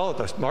could sell at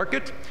the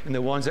market and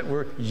the ones that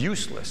were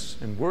useless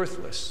and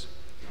worthless.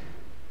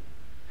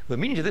 The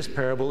meaning to this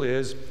parable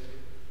is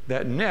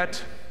that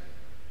net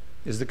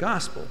is the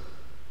gospel.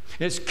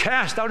 And it's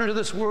cast out into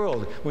this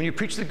world when you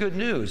preach the good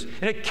news,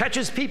 and it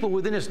catches people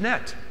within its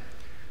net.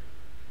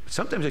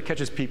 Sometimes it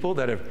catches people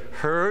that have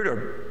heard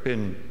or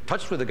been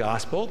touched with the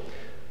gospel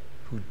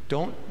who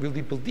don't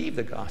really believe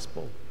the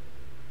gospel.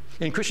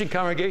 In Christian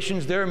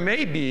congregations, there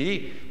may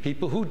be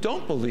people who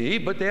don't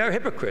believe, but they are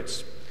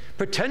hypocrites,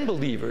 pretend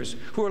believers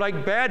who are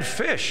like bad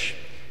fish,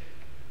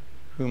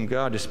 whom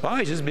God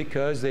despises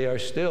because they are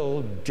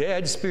still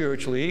dead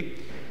spiritually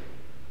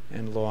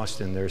and lost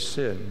in their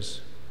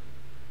sins.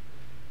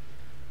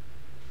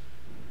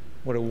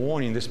 What a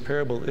warning this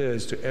parable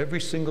is to every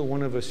single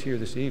one of us here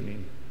this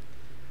evening,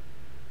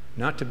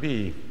 not to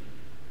be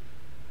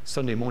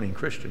Sunday morning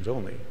Christians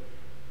only,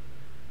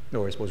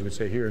 or I suppose we'd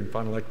say here in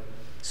Fond du Lac,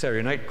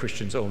 Saturday night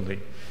Christians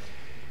only.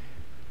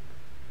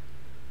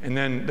 And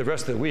then the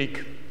rest of the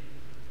week,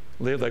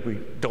 live like we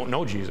don't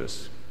know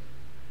Jesus,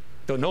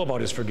 don't know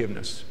about his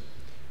forgiveness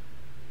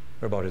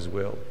or about his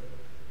will.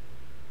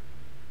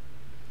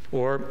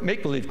 Or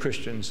make-believe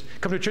Christians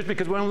come to church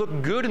because we want to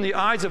look good in the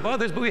eyes of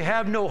others, but we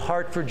have no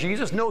heart for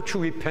Jesus, no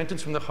true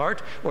repentance from the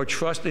heart or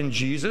trust in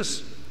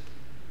Jesus.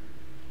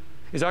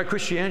 Is our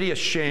Christianity a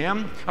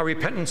sham? Our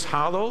repentance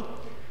hollow?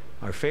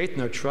 Our faith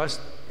and our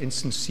trust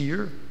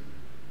insincere?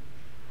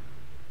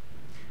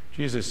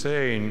 Jesus is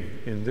saying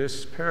in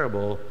this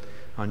parable,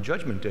 on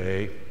Judgment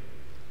Day,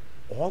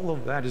 all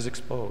of that is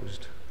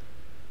exposed.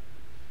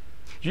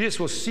 Jesus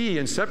will see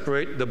and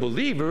separate the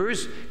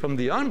believers from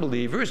the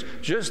unbelievers,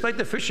 just like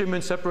the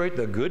fishermen separate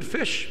the good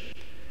fish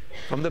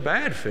from the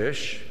bad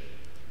fish.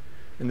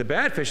 And the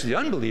bad fish, the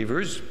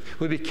unbelievers,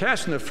 will be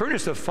cast in the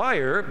furnace of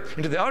fire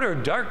into the outer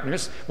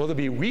darkness, where there will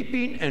be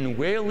weeping and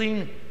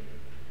wailing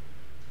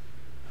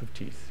of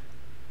teeth,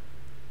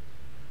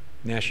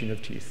 gnashing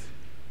of teeth.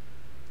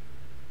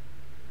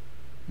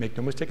 Make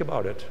no mistake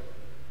about it.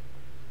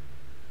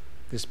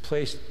 This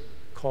place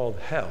called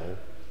hell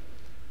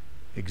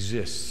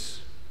exists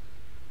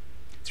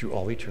through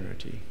all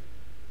eternity.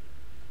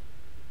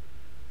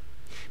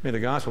 May the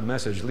gospel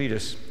message lead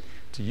us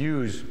to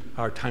use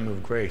our time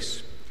of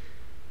grace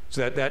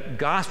so that that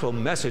gospel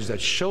message that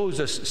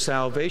shows us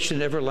salvation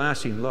and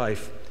everlasting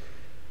life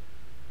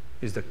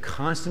is the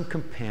constant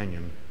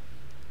companion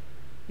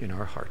in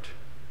our heart.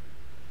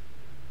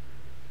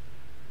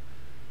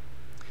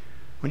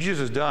 When Jesus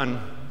was done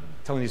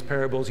telling these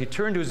parables, he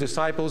turned to his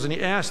disciples and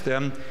he asked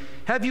them,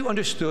 "Have you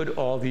understood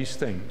all these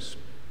things?"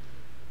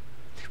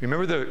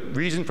 Remember the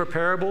reason for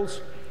parables?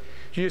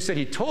 Jesus said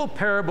he told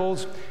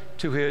parables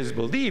to his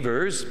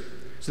believers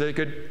so they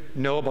could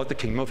know about the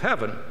kingdom of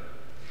heaven.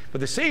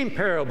 But the same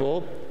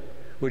parable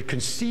would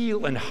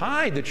conceal and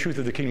hide the truth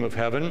of the kingdom of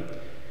heaven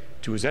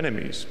to his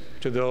enemies,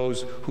 to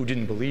those who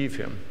didn't believe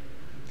him.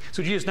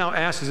 So Jesus now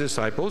asked his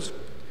disciples,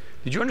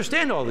 "Did you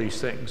understand all these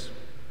things?"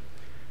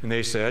 And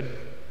they said,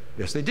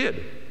 "Yes, they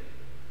did."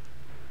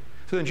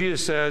 So then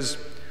Jesus says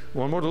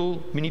one more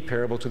little mini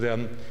parable to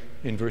them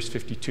in verse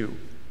 52.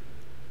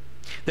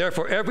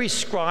 "Therefore, every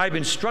scribe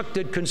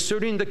instructed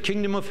concerning the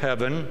kingdom of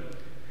heaven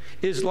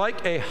is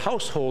like a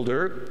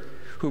householder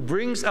who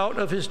brings out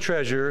of his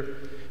treasure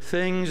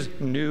things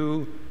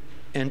new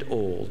and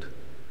old."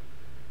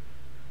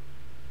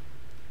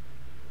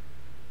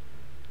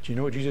 Do you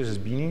know what Jesus is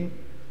meaning?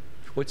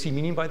 What's he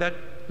meaning by that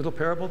little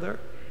parable there? Do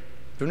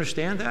you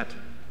understand that?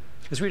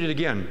 Let's read it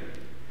again.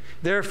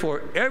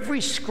 "Therefore,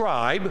 every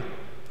scribe,"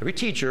 every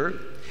teacher,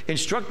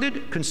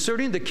 "instructed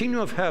concerning the kingdom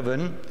of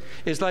heaven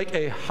is like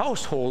a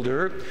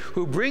householder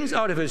who brings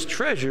out of his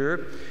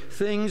treasure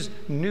things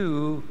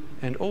new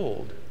and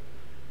old."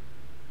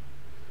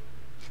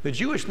 The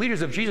Jewish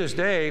leaders of Jesus'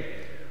 day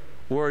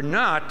were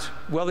not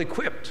well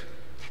equipped.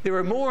 They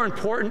were more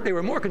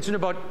concerned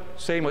about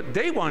saying what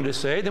they wanted to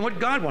say than what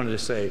God wanted to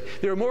say.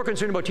 They were more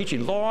concerned about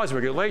teaching laws,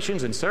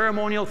 regulations, and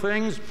ceremonial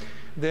things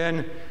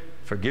than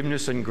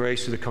forgiveness and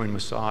grace to the coming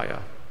Messiah.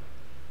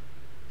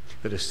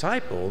 The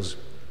disciples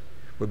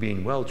were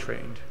being well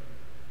trained.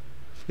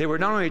 They were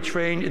not only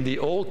trained in the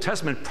Old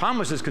Testament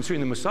promises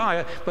concerning the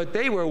Messiah, but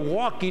they were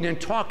walking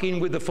and talking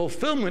with the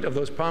fulfillment of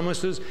those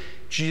promises,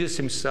 Jesus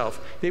himself.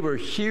 They were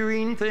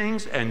hearing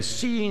things and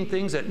seeing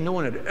things that no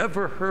one had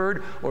ever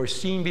heard or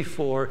seen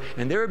before,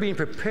 and they were being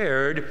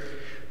prepared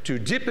to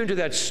dip into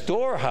that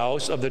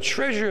storehouse of the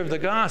treasure of the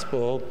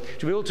gospel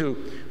to be able to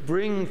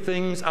bring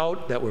things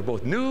out that were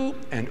both new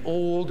and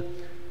old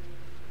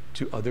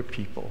to other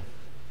people.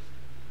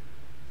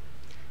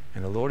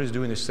 And the Lord is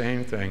doing the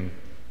same thing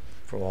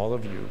for all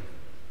of you.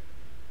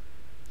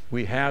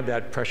 We have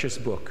that precious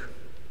book,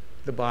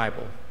 the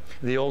Bible,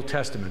 the Old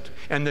Testament,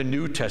 and the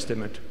New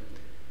Testament.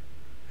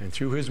 And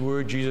through his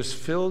word, Jesus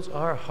fills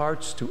our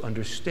hearts to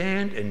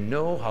understand and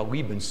know how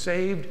we've been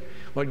saved,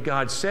 what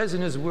God says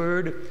in his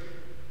word,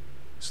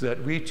 so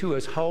that we too,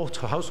 as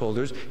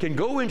householders, can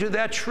go into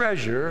that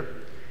treasure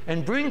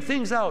and bring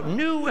things out,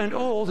 new and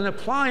old, and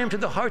apply them to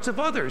the hearts of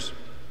others.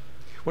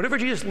 Whatever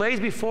Jesus lays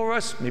before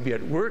us, maybe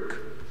at work,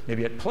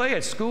 maybe at play,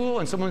 at school,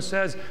 and someone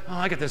says, "Oh,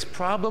 I got this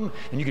problem,"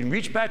 and you can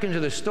reach back into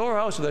the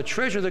storehouse of the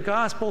treasure of the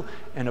gospel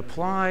and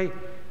apply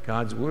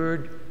God's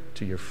word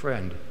to your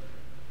friend,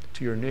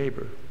 to your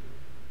neighbor,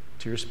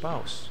 to your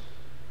spouse,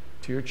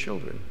 to your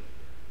children,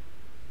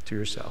 to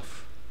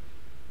yourself.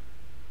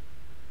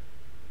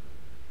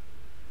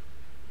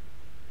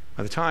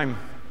 By the time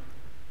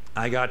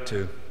I got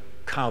to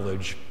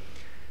college,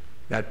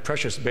 that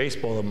precious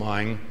baseball of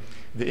mine,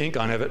 the ink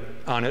on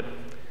it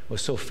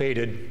was so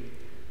faded,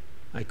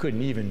 I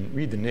couldn't even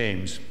read the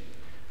names.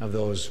 of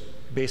those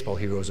baseball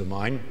heroes of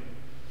mine.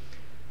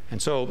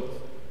 And so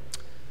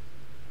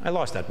I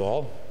lost that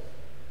ball.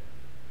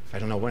 I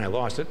don't know when I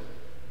lost it.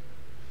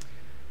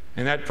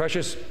 And that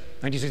precious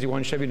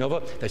 1961 Chevy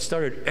Nova that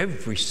started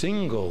every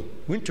single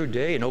winter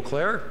day in Eau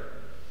Claire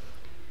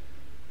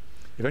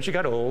eventually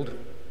got old.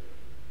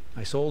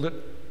 I sold it.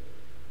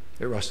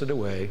 It rusted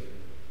away.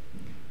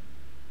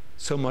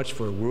 So much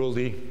for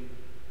worldly,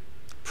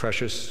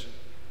 precious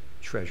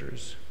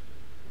treasures.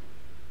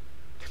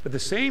 But the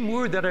same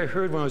word that I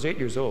heard when I was 8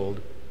 years old,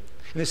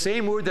 and the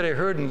same word that I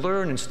heard and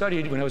learned and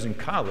studied when I was in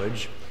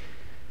college,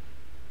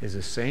 is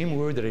the same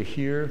word that I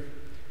hear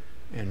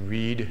and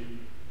read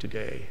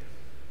today.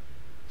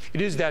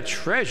 It is that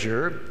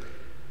treasure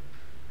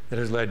that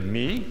has led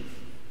me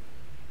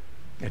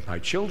and my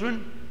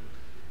children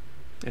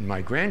and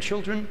my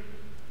grandchildren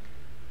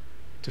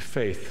to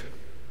faith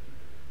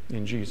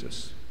in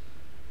Jesus.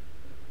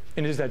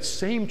 And it is that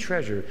same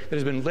treasure that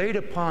has been laid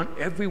upon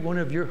every one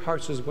of your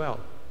hearts as well,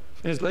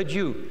 and has led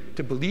you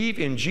to believe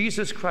in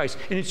Jesus Christ.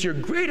 And it's your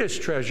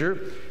greatest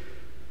treasure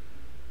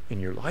in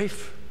your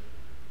life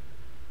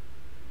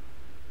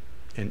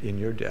and in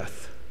your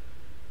death.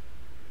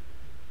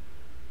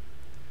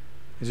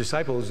 As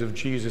disciples of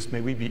Jesus, may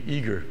we be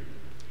eager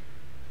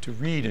to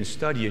read and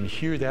study and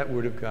hear that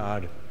Word of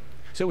God,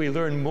 so we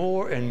learn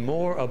more and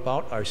more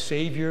about our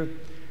Savior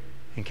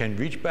and can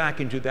reach back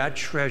into that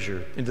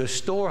treasure, into the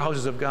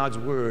storehouses of God's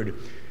Word,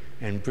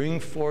 and bring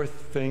forth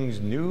things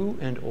new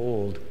and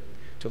old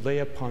to lay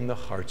upon the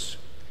hearts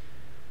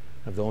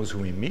of those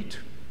whom we meet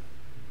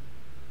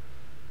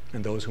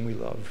and those whom we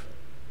love.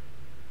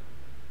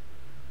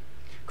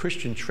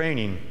 Christian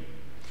training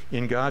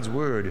in God's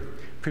Word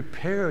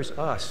prepares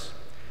us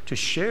to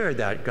share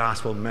that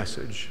gospel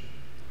message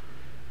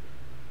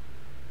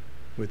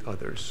with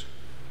others.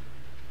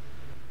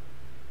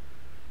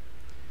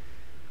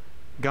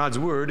 God's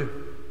Word,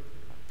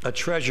 a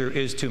treasure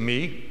is to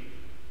me.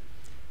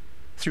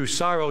 Through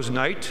sorrow's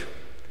night,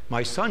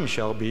 my son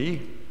shall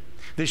be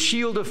the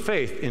shield of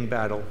faith in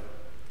battle.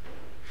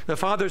 The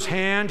Father's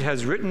hand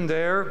has written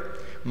there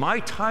my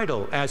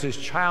title as his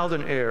child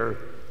and heir.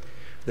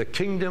 The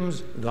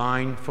kingdom's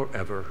thine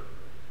forever.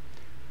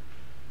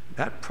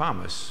 That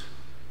promise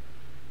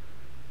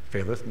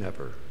faileth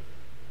never.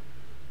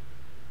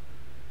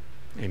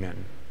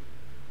 Amen.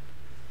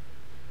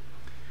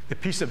 The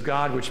peace of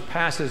God, which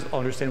passes all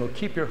understanding, will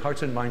keep your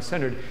hearts and minds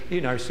centered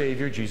in our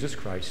Savior, Jesus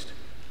Christ.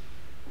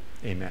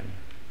 Amen.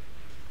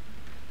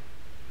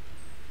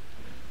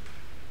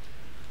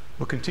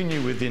 We'll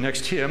continue with the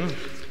next hymn,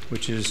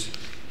 which is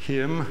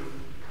hymn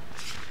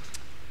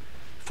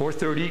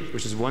 430,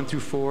 verses 1 through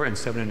 4 and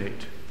 7 and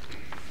 8.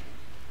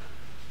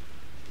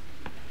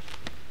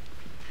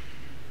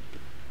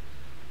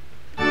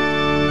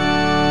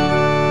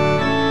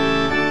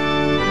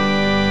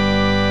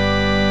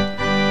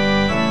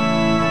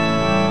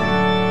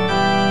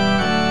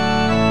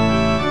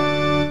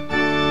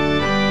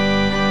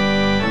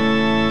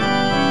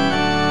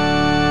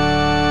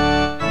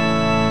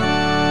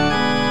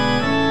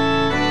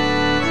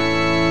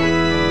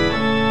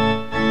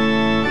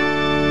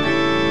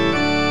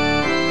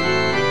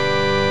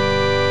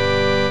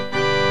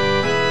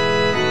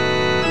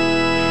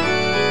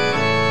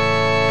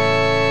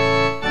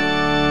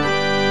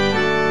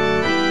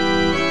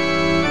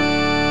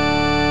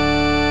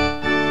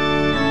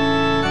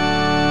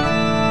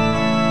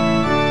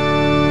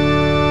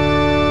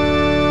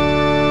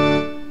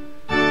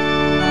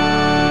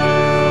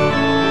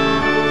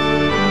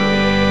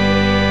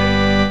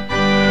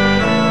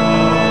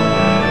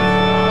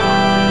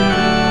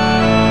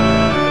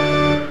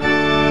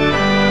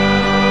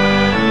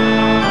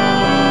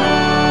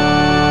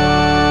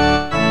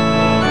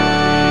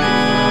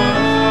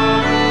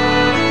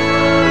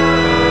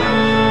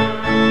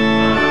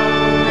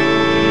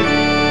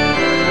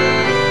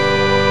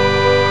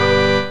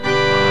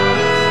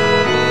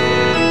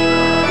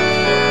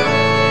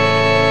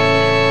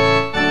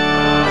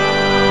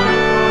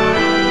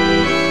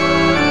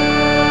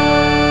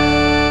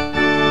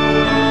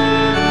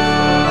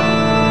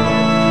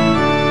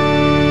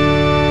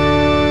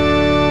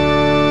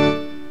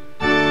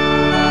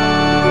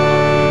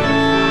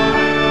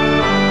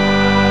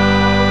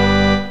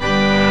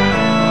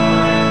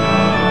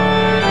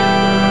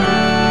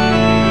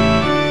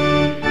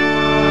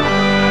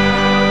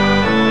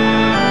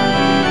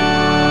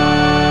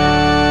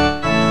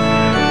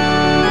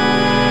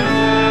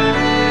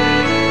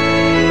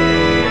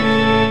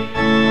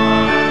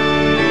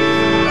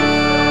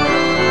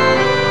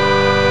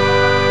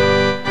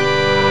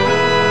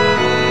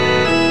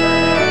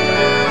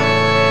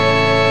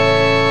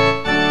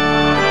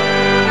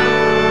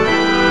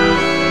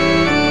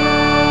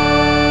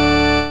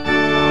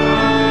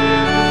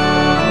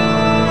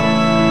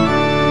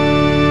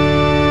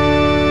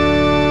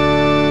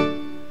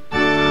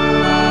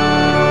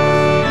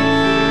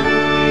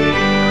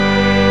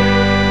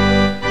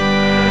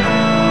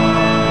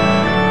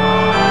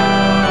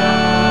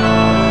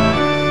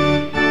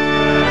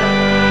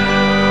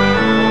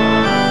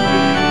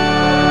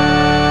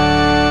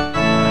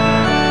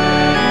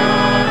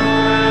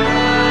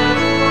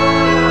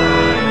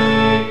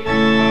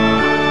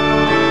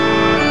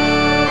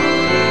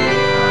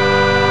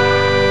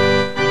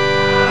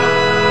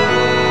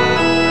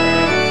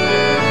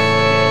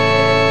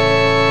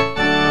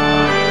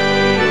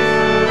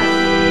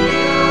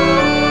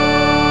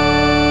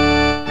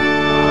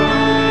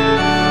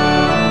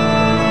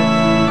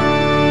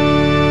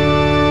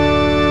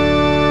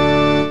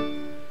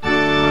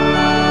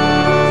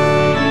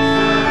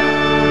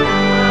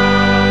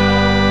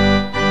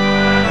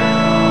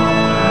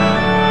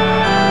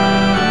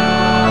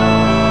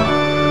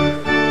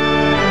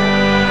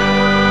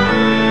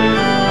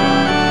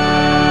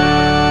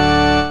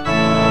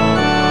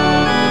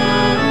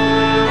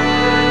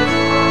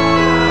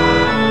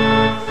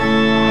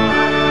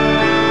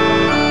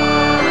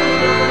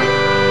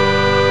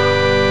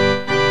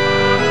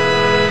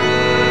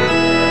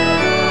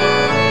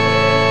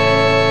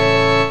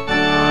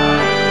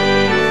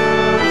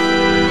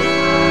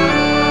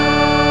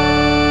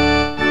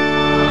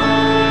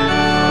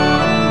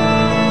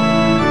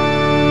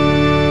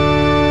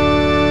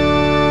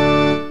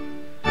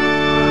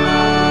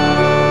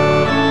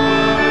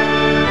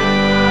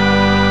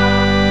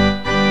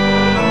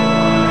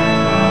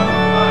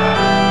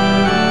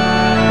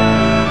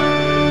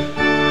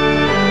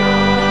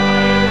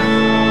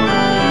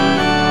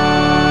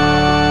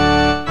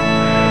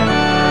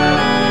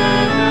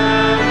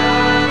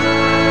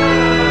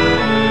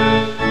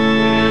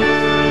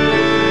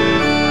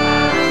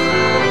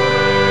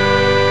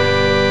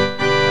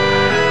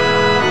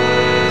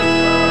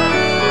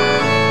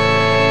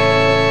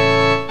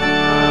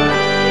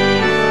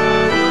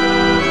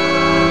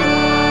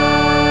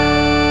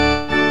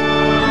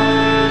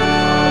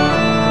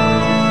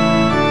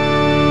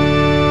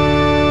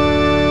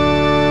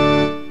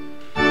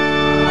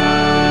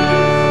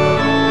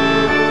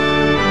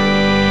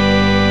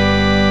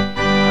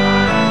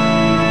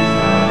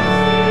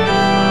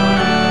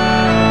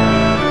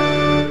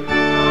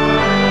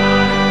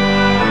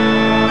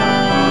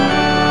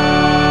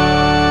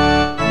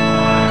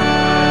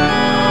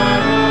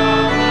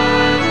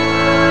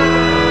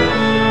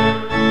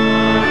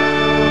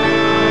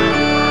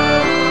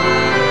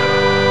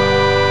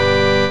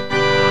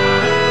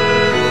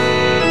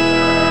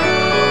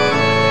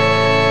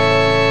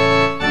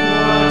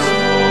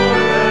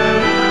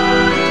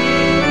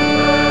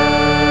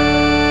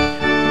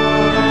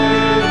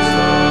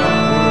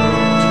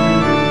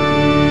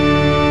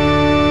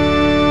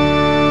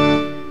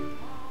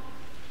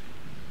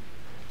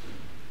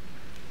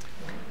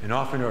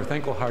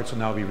 thankful hearts will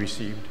now be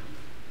received.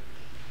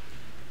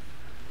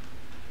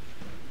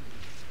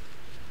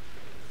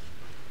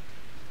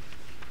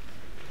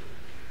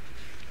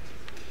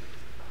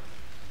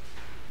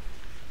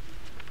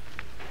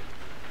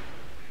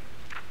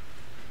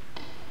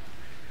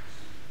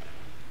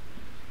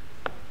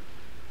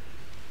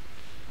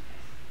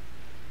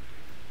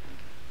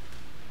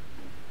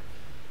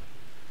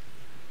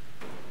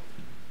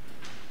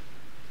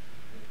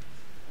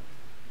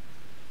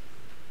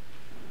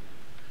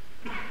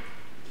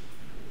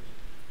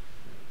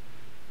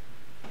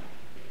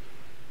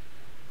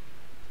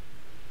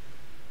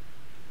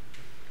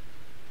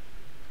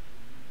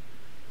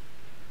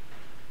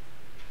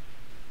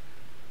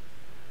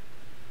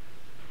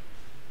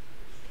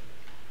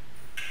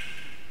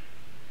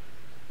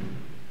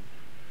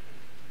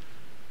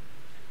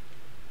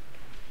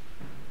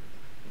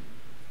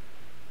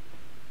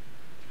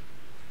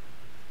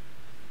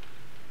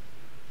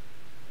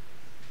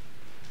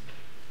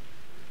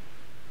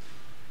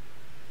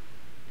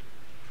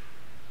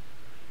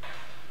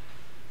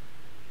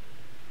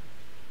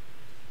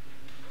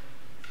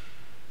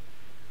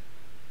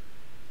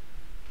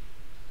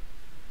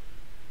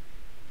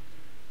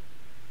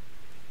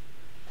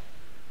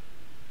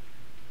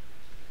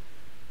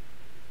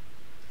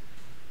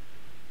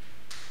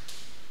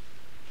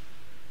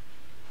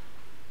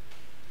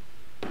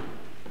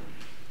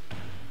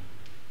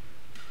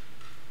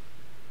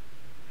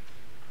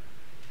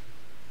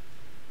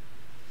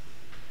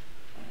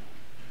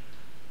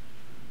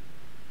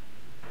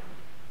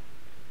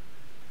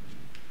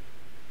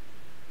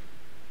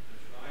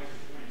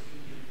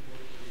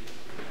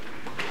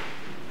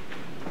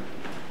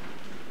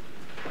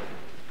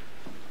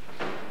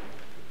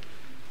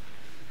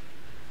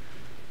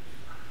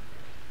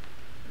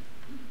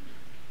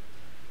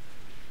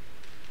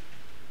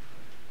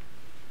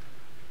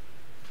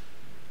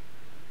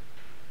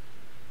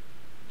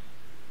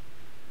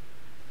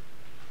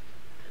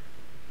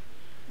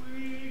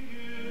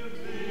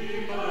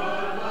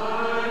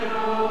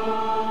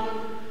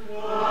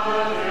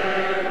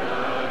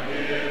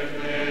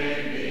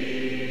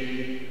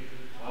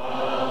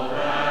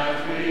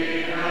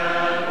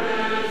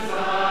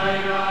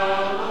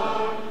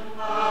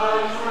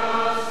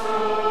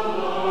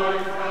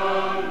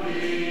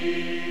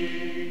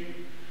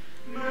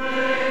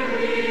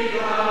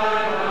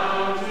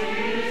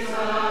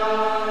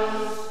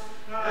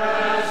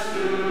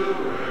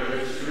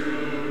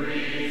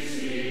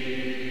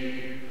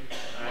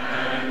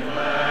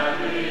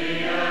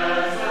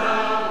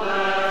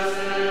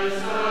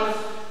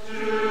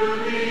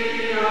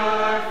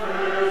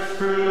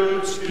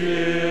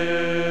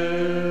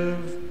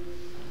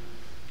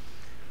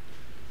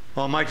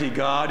 Almighty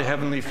God,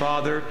 Heavenly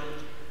Father,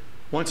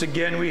 once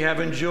again we have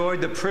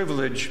enjoyed the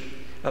privilege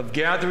of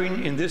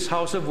gathering in this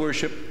house of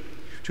worship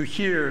to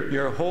hear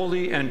your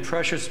holy and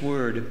precious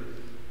word.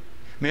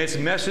 May its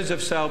message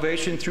of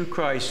salvation through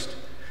Christ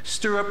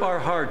stir up our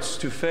hearts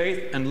to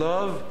faith and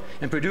love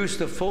and produce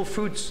the full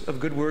fruits of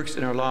good works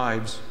in our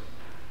lives.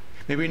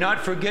 May we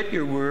not forget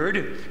your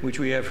word, which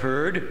we have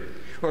heard,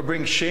 or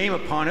bring shame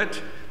upon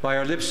it by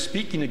our lips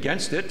speaking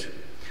against it,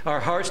 our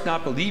hearts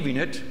not believing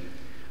it,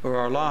 or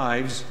our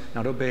lives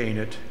not obeying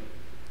it.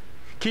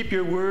 Keep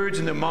your words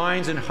in the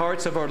minds and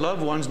hearts of our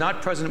loved ones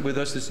not present with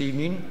us this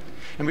evening,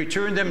 and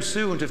return them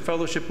soon to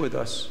fellowship with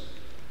us.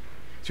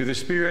 Through the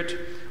Spirit,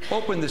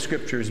 open the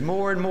Scriptures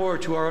more and more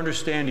to our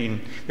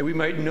understanding, that we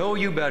might know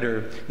you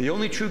better, the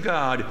only true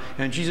God,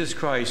 and Jesus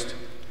Christ,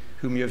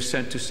 whom you have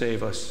sent to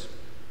save us.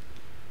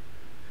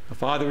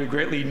 Father, we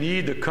greatly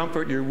need the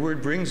comfort your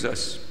word brings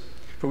us,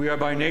 for we are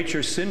by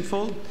nature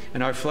sinful,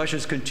 and our flesh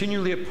is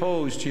continually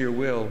opposed to your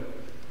will.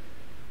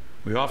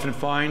 We often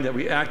find that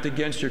we act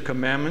against your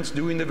commandments,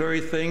 doing the very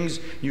things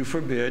you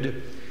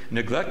forbid,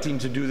 neglecting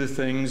to do the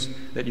things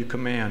that you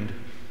command.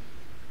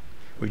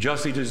 We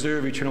justly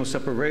deserve eternal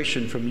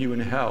separation from you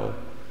in hell,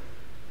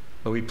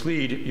 but we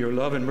plead your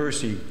love and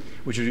mercy,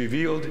 which is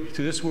revealed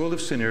to this world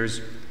of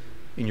sinners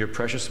in your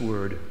precious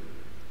word.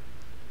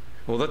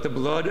 Oh, let the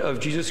blood of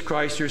Jesus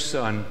Christ, your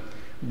Son,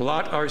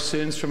 blot our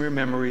sins from your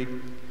memory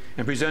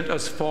and present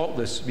us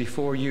faultless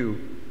before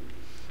you.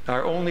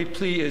 Our only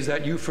plea is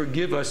that you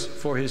forgive us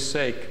for his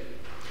sake.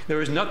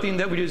 There is nothing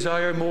that we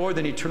desire more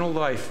than eternal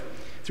life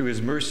through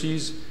his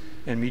mercies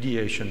and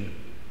mediation.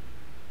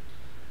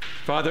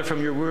 Father,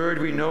 from your word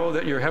we know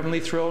that your heavenly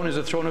throne is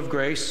a throne of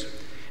grace,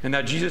 and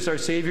that Jesus our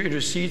Savior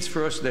intercedes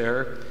for us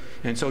there.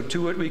 And so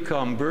to it we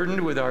come,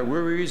 burdened with our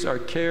worries, our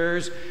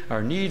cares,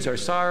 our needs, our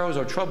sorrows,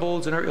 our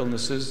troubles, and our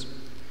illnesses.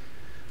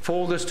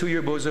 Fold us to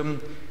your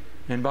bosom,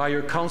 and by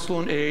your counsel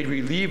and aid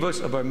relieve us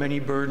of our many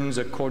burdens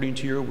according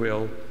to your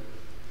will.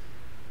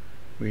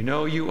 We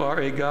know you are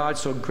a God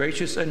so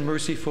gracious and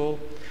merciful,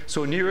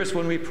 so near us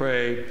when we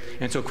pray,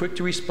 and so quick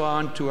to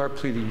respond to our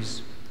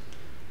pleas.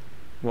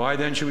 Why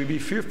then should we be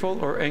fearful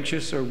or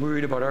anxious or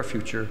worried about our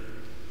future?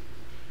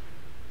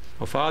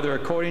 Oh, Father,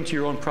 according to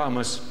your own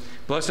promise,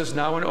 bless us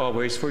now and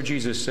always for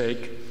Jesus'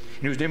 sake,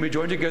 in whose name we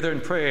join together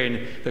in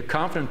praying the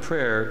confident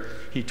prayer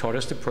he taught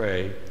us to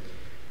pray.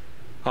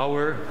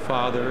 Our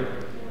Father,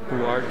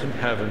 who art in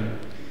heaven,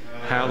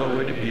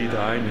 hallowed be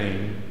thy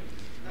name.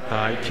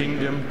 Thy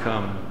kingdom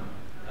come,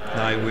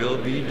 thy will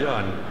be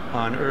done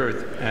on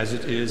earth as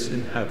it is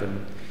in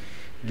heaven.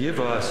 Give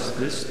us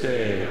this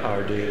day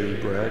our daily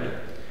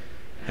bread,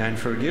 and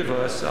forgive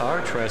us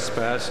our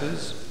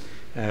trespasses,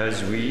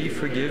 as we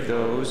forgive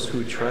those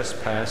who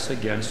trespass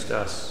against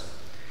us.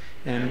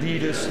 And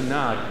lead us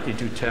not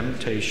into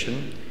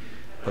temptation,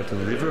 but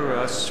deliver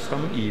us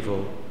from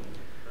evil.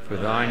 For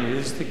thine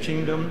is the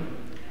kingdom,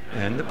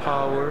 and the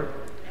power,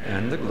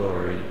 and the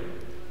glory,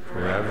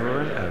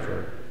 forever and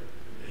ever.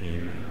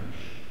 Amen.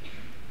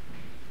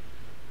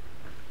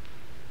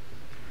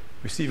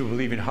 Receive with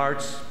believing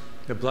hearts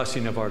the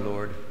blessing of our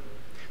Lord.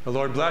 The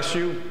Lord bless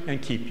you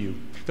and keep you.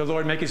 The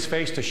Lord make his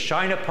face to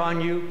shine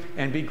upon you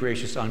and be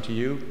gracious unto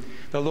you.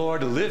 The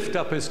Lord lift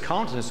up his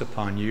countenance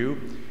upon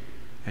you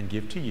and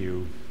give to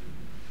you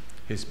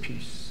his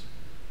peace.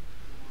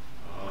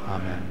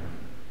 Amen.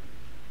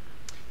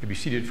 You'll be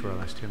seated for our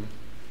last hymn.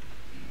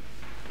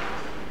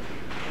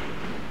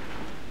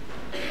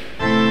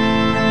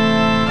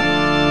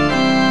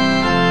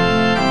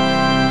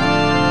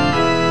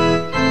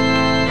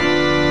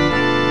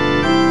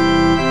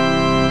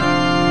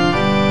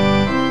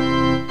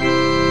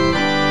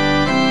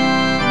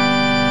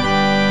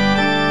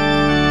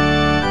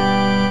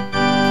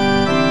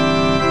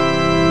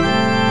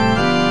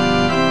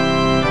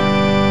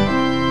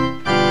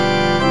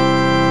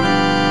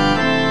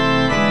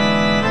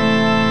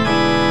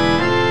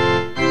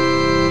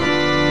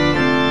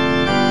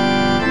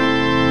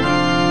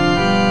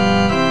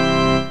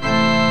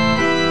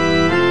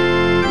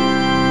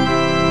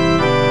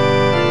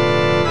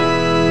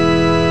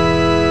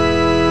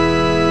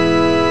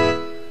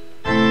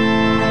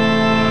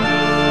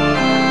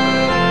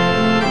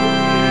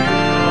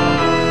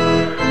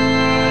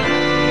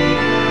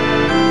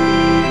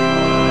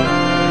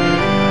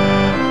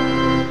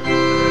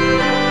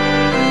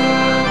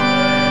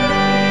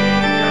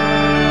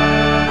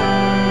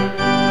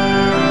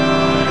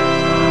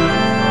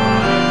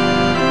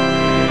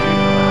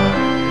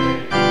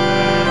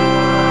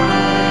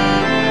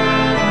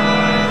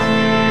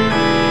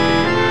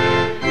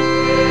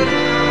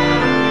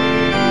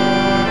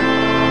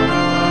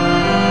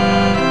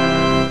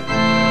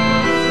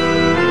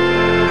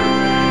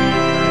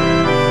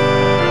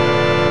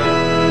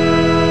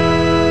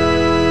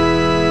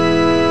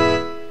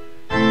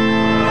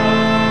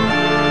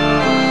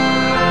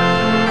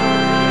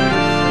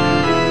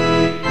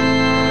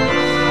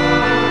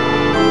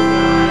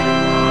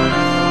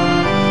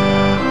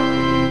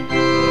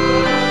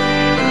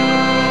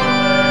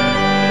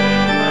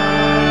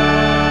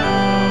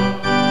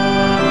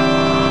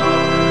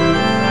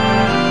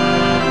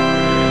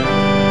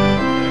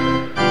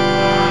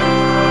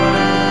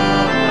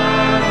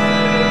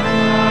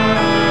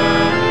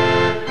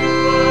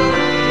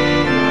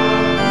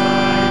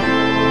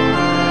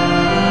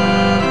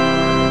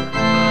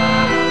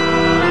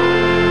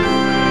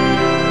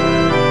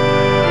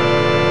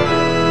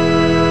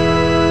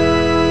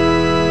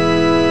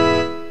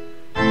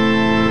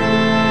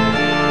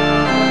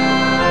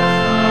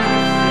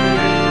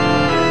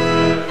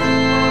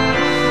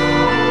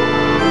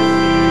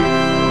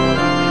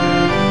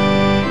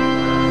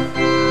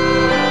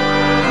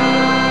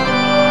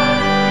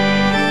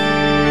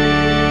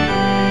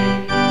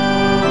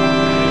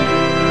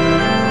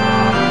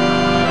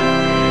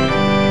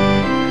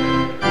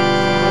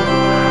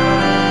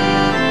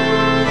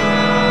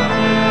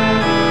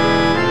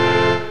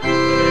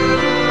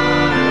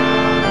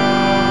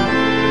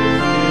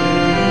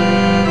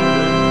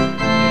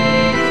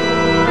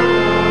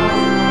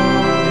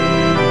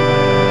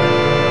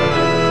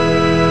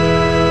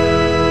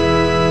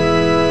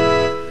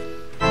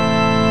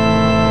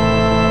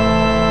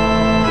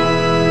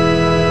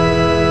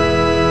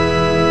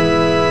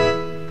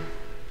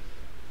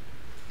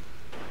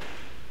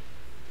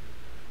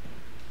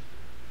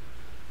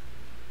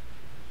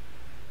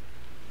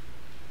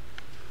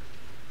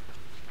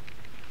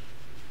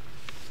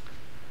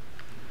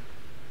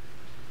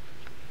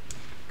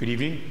 Good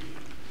evening.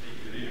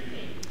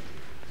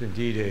 It's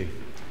indeed a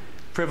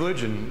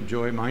privilege and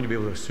joy of mine to be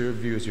able to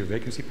serve you as your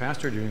vacancy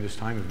pastor during this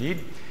time of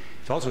need.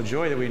 It's also a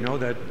joy that we know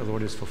that the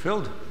Lord has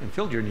fulfilled and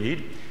filled your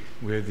need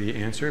with the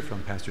answer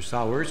from Pastor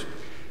Sowers.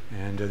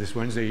 And this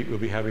Wednesday, we'll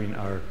be having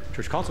our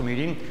church council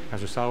meeting.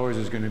 Pastor Sowers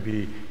is going to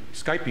be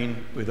Skyping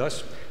with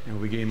us, and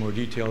we'll be getting more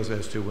details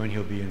as to when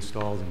he'll be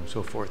installed and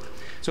so forth.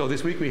 So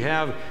this week we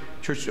have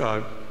church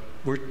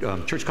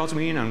council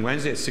meeting on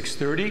Wednesday at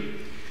 6:30.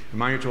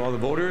 Reminder to all the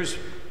voters,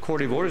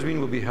 quarterly voters meeting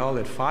will be held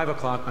at 5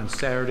 o'clock on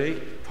Saturday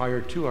prior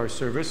to our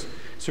service.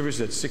 Service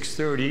is at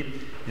 6:30,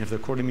 and if the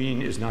quarterly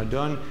meeting is not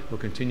done, we'll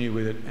continue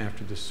with it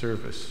after the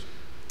service.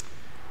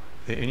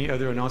 Are there any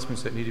other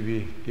announcements that need to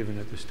be given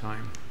at this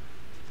time?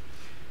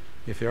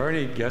 If there are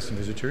any guests and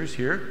visitors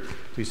here,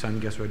 please sign the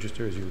guest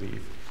register as you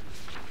leave.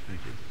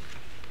 Thank you.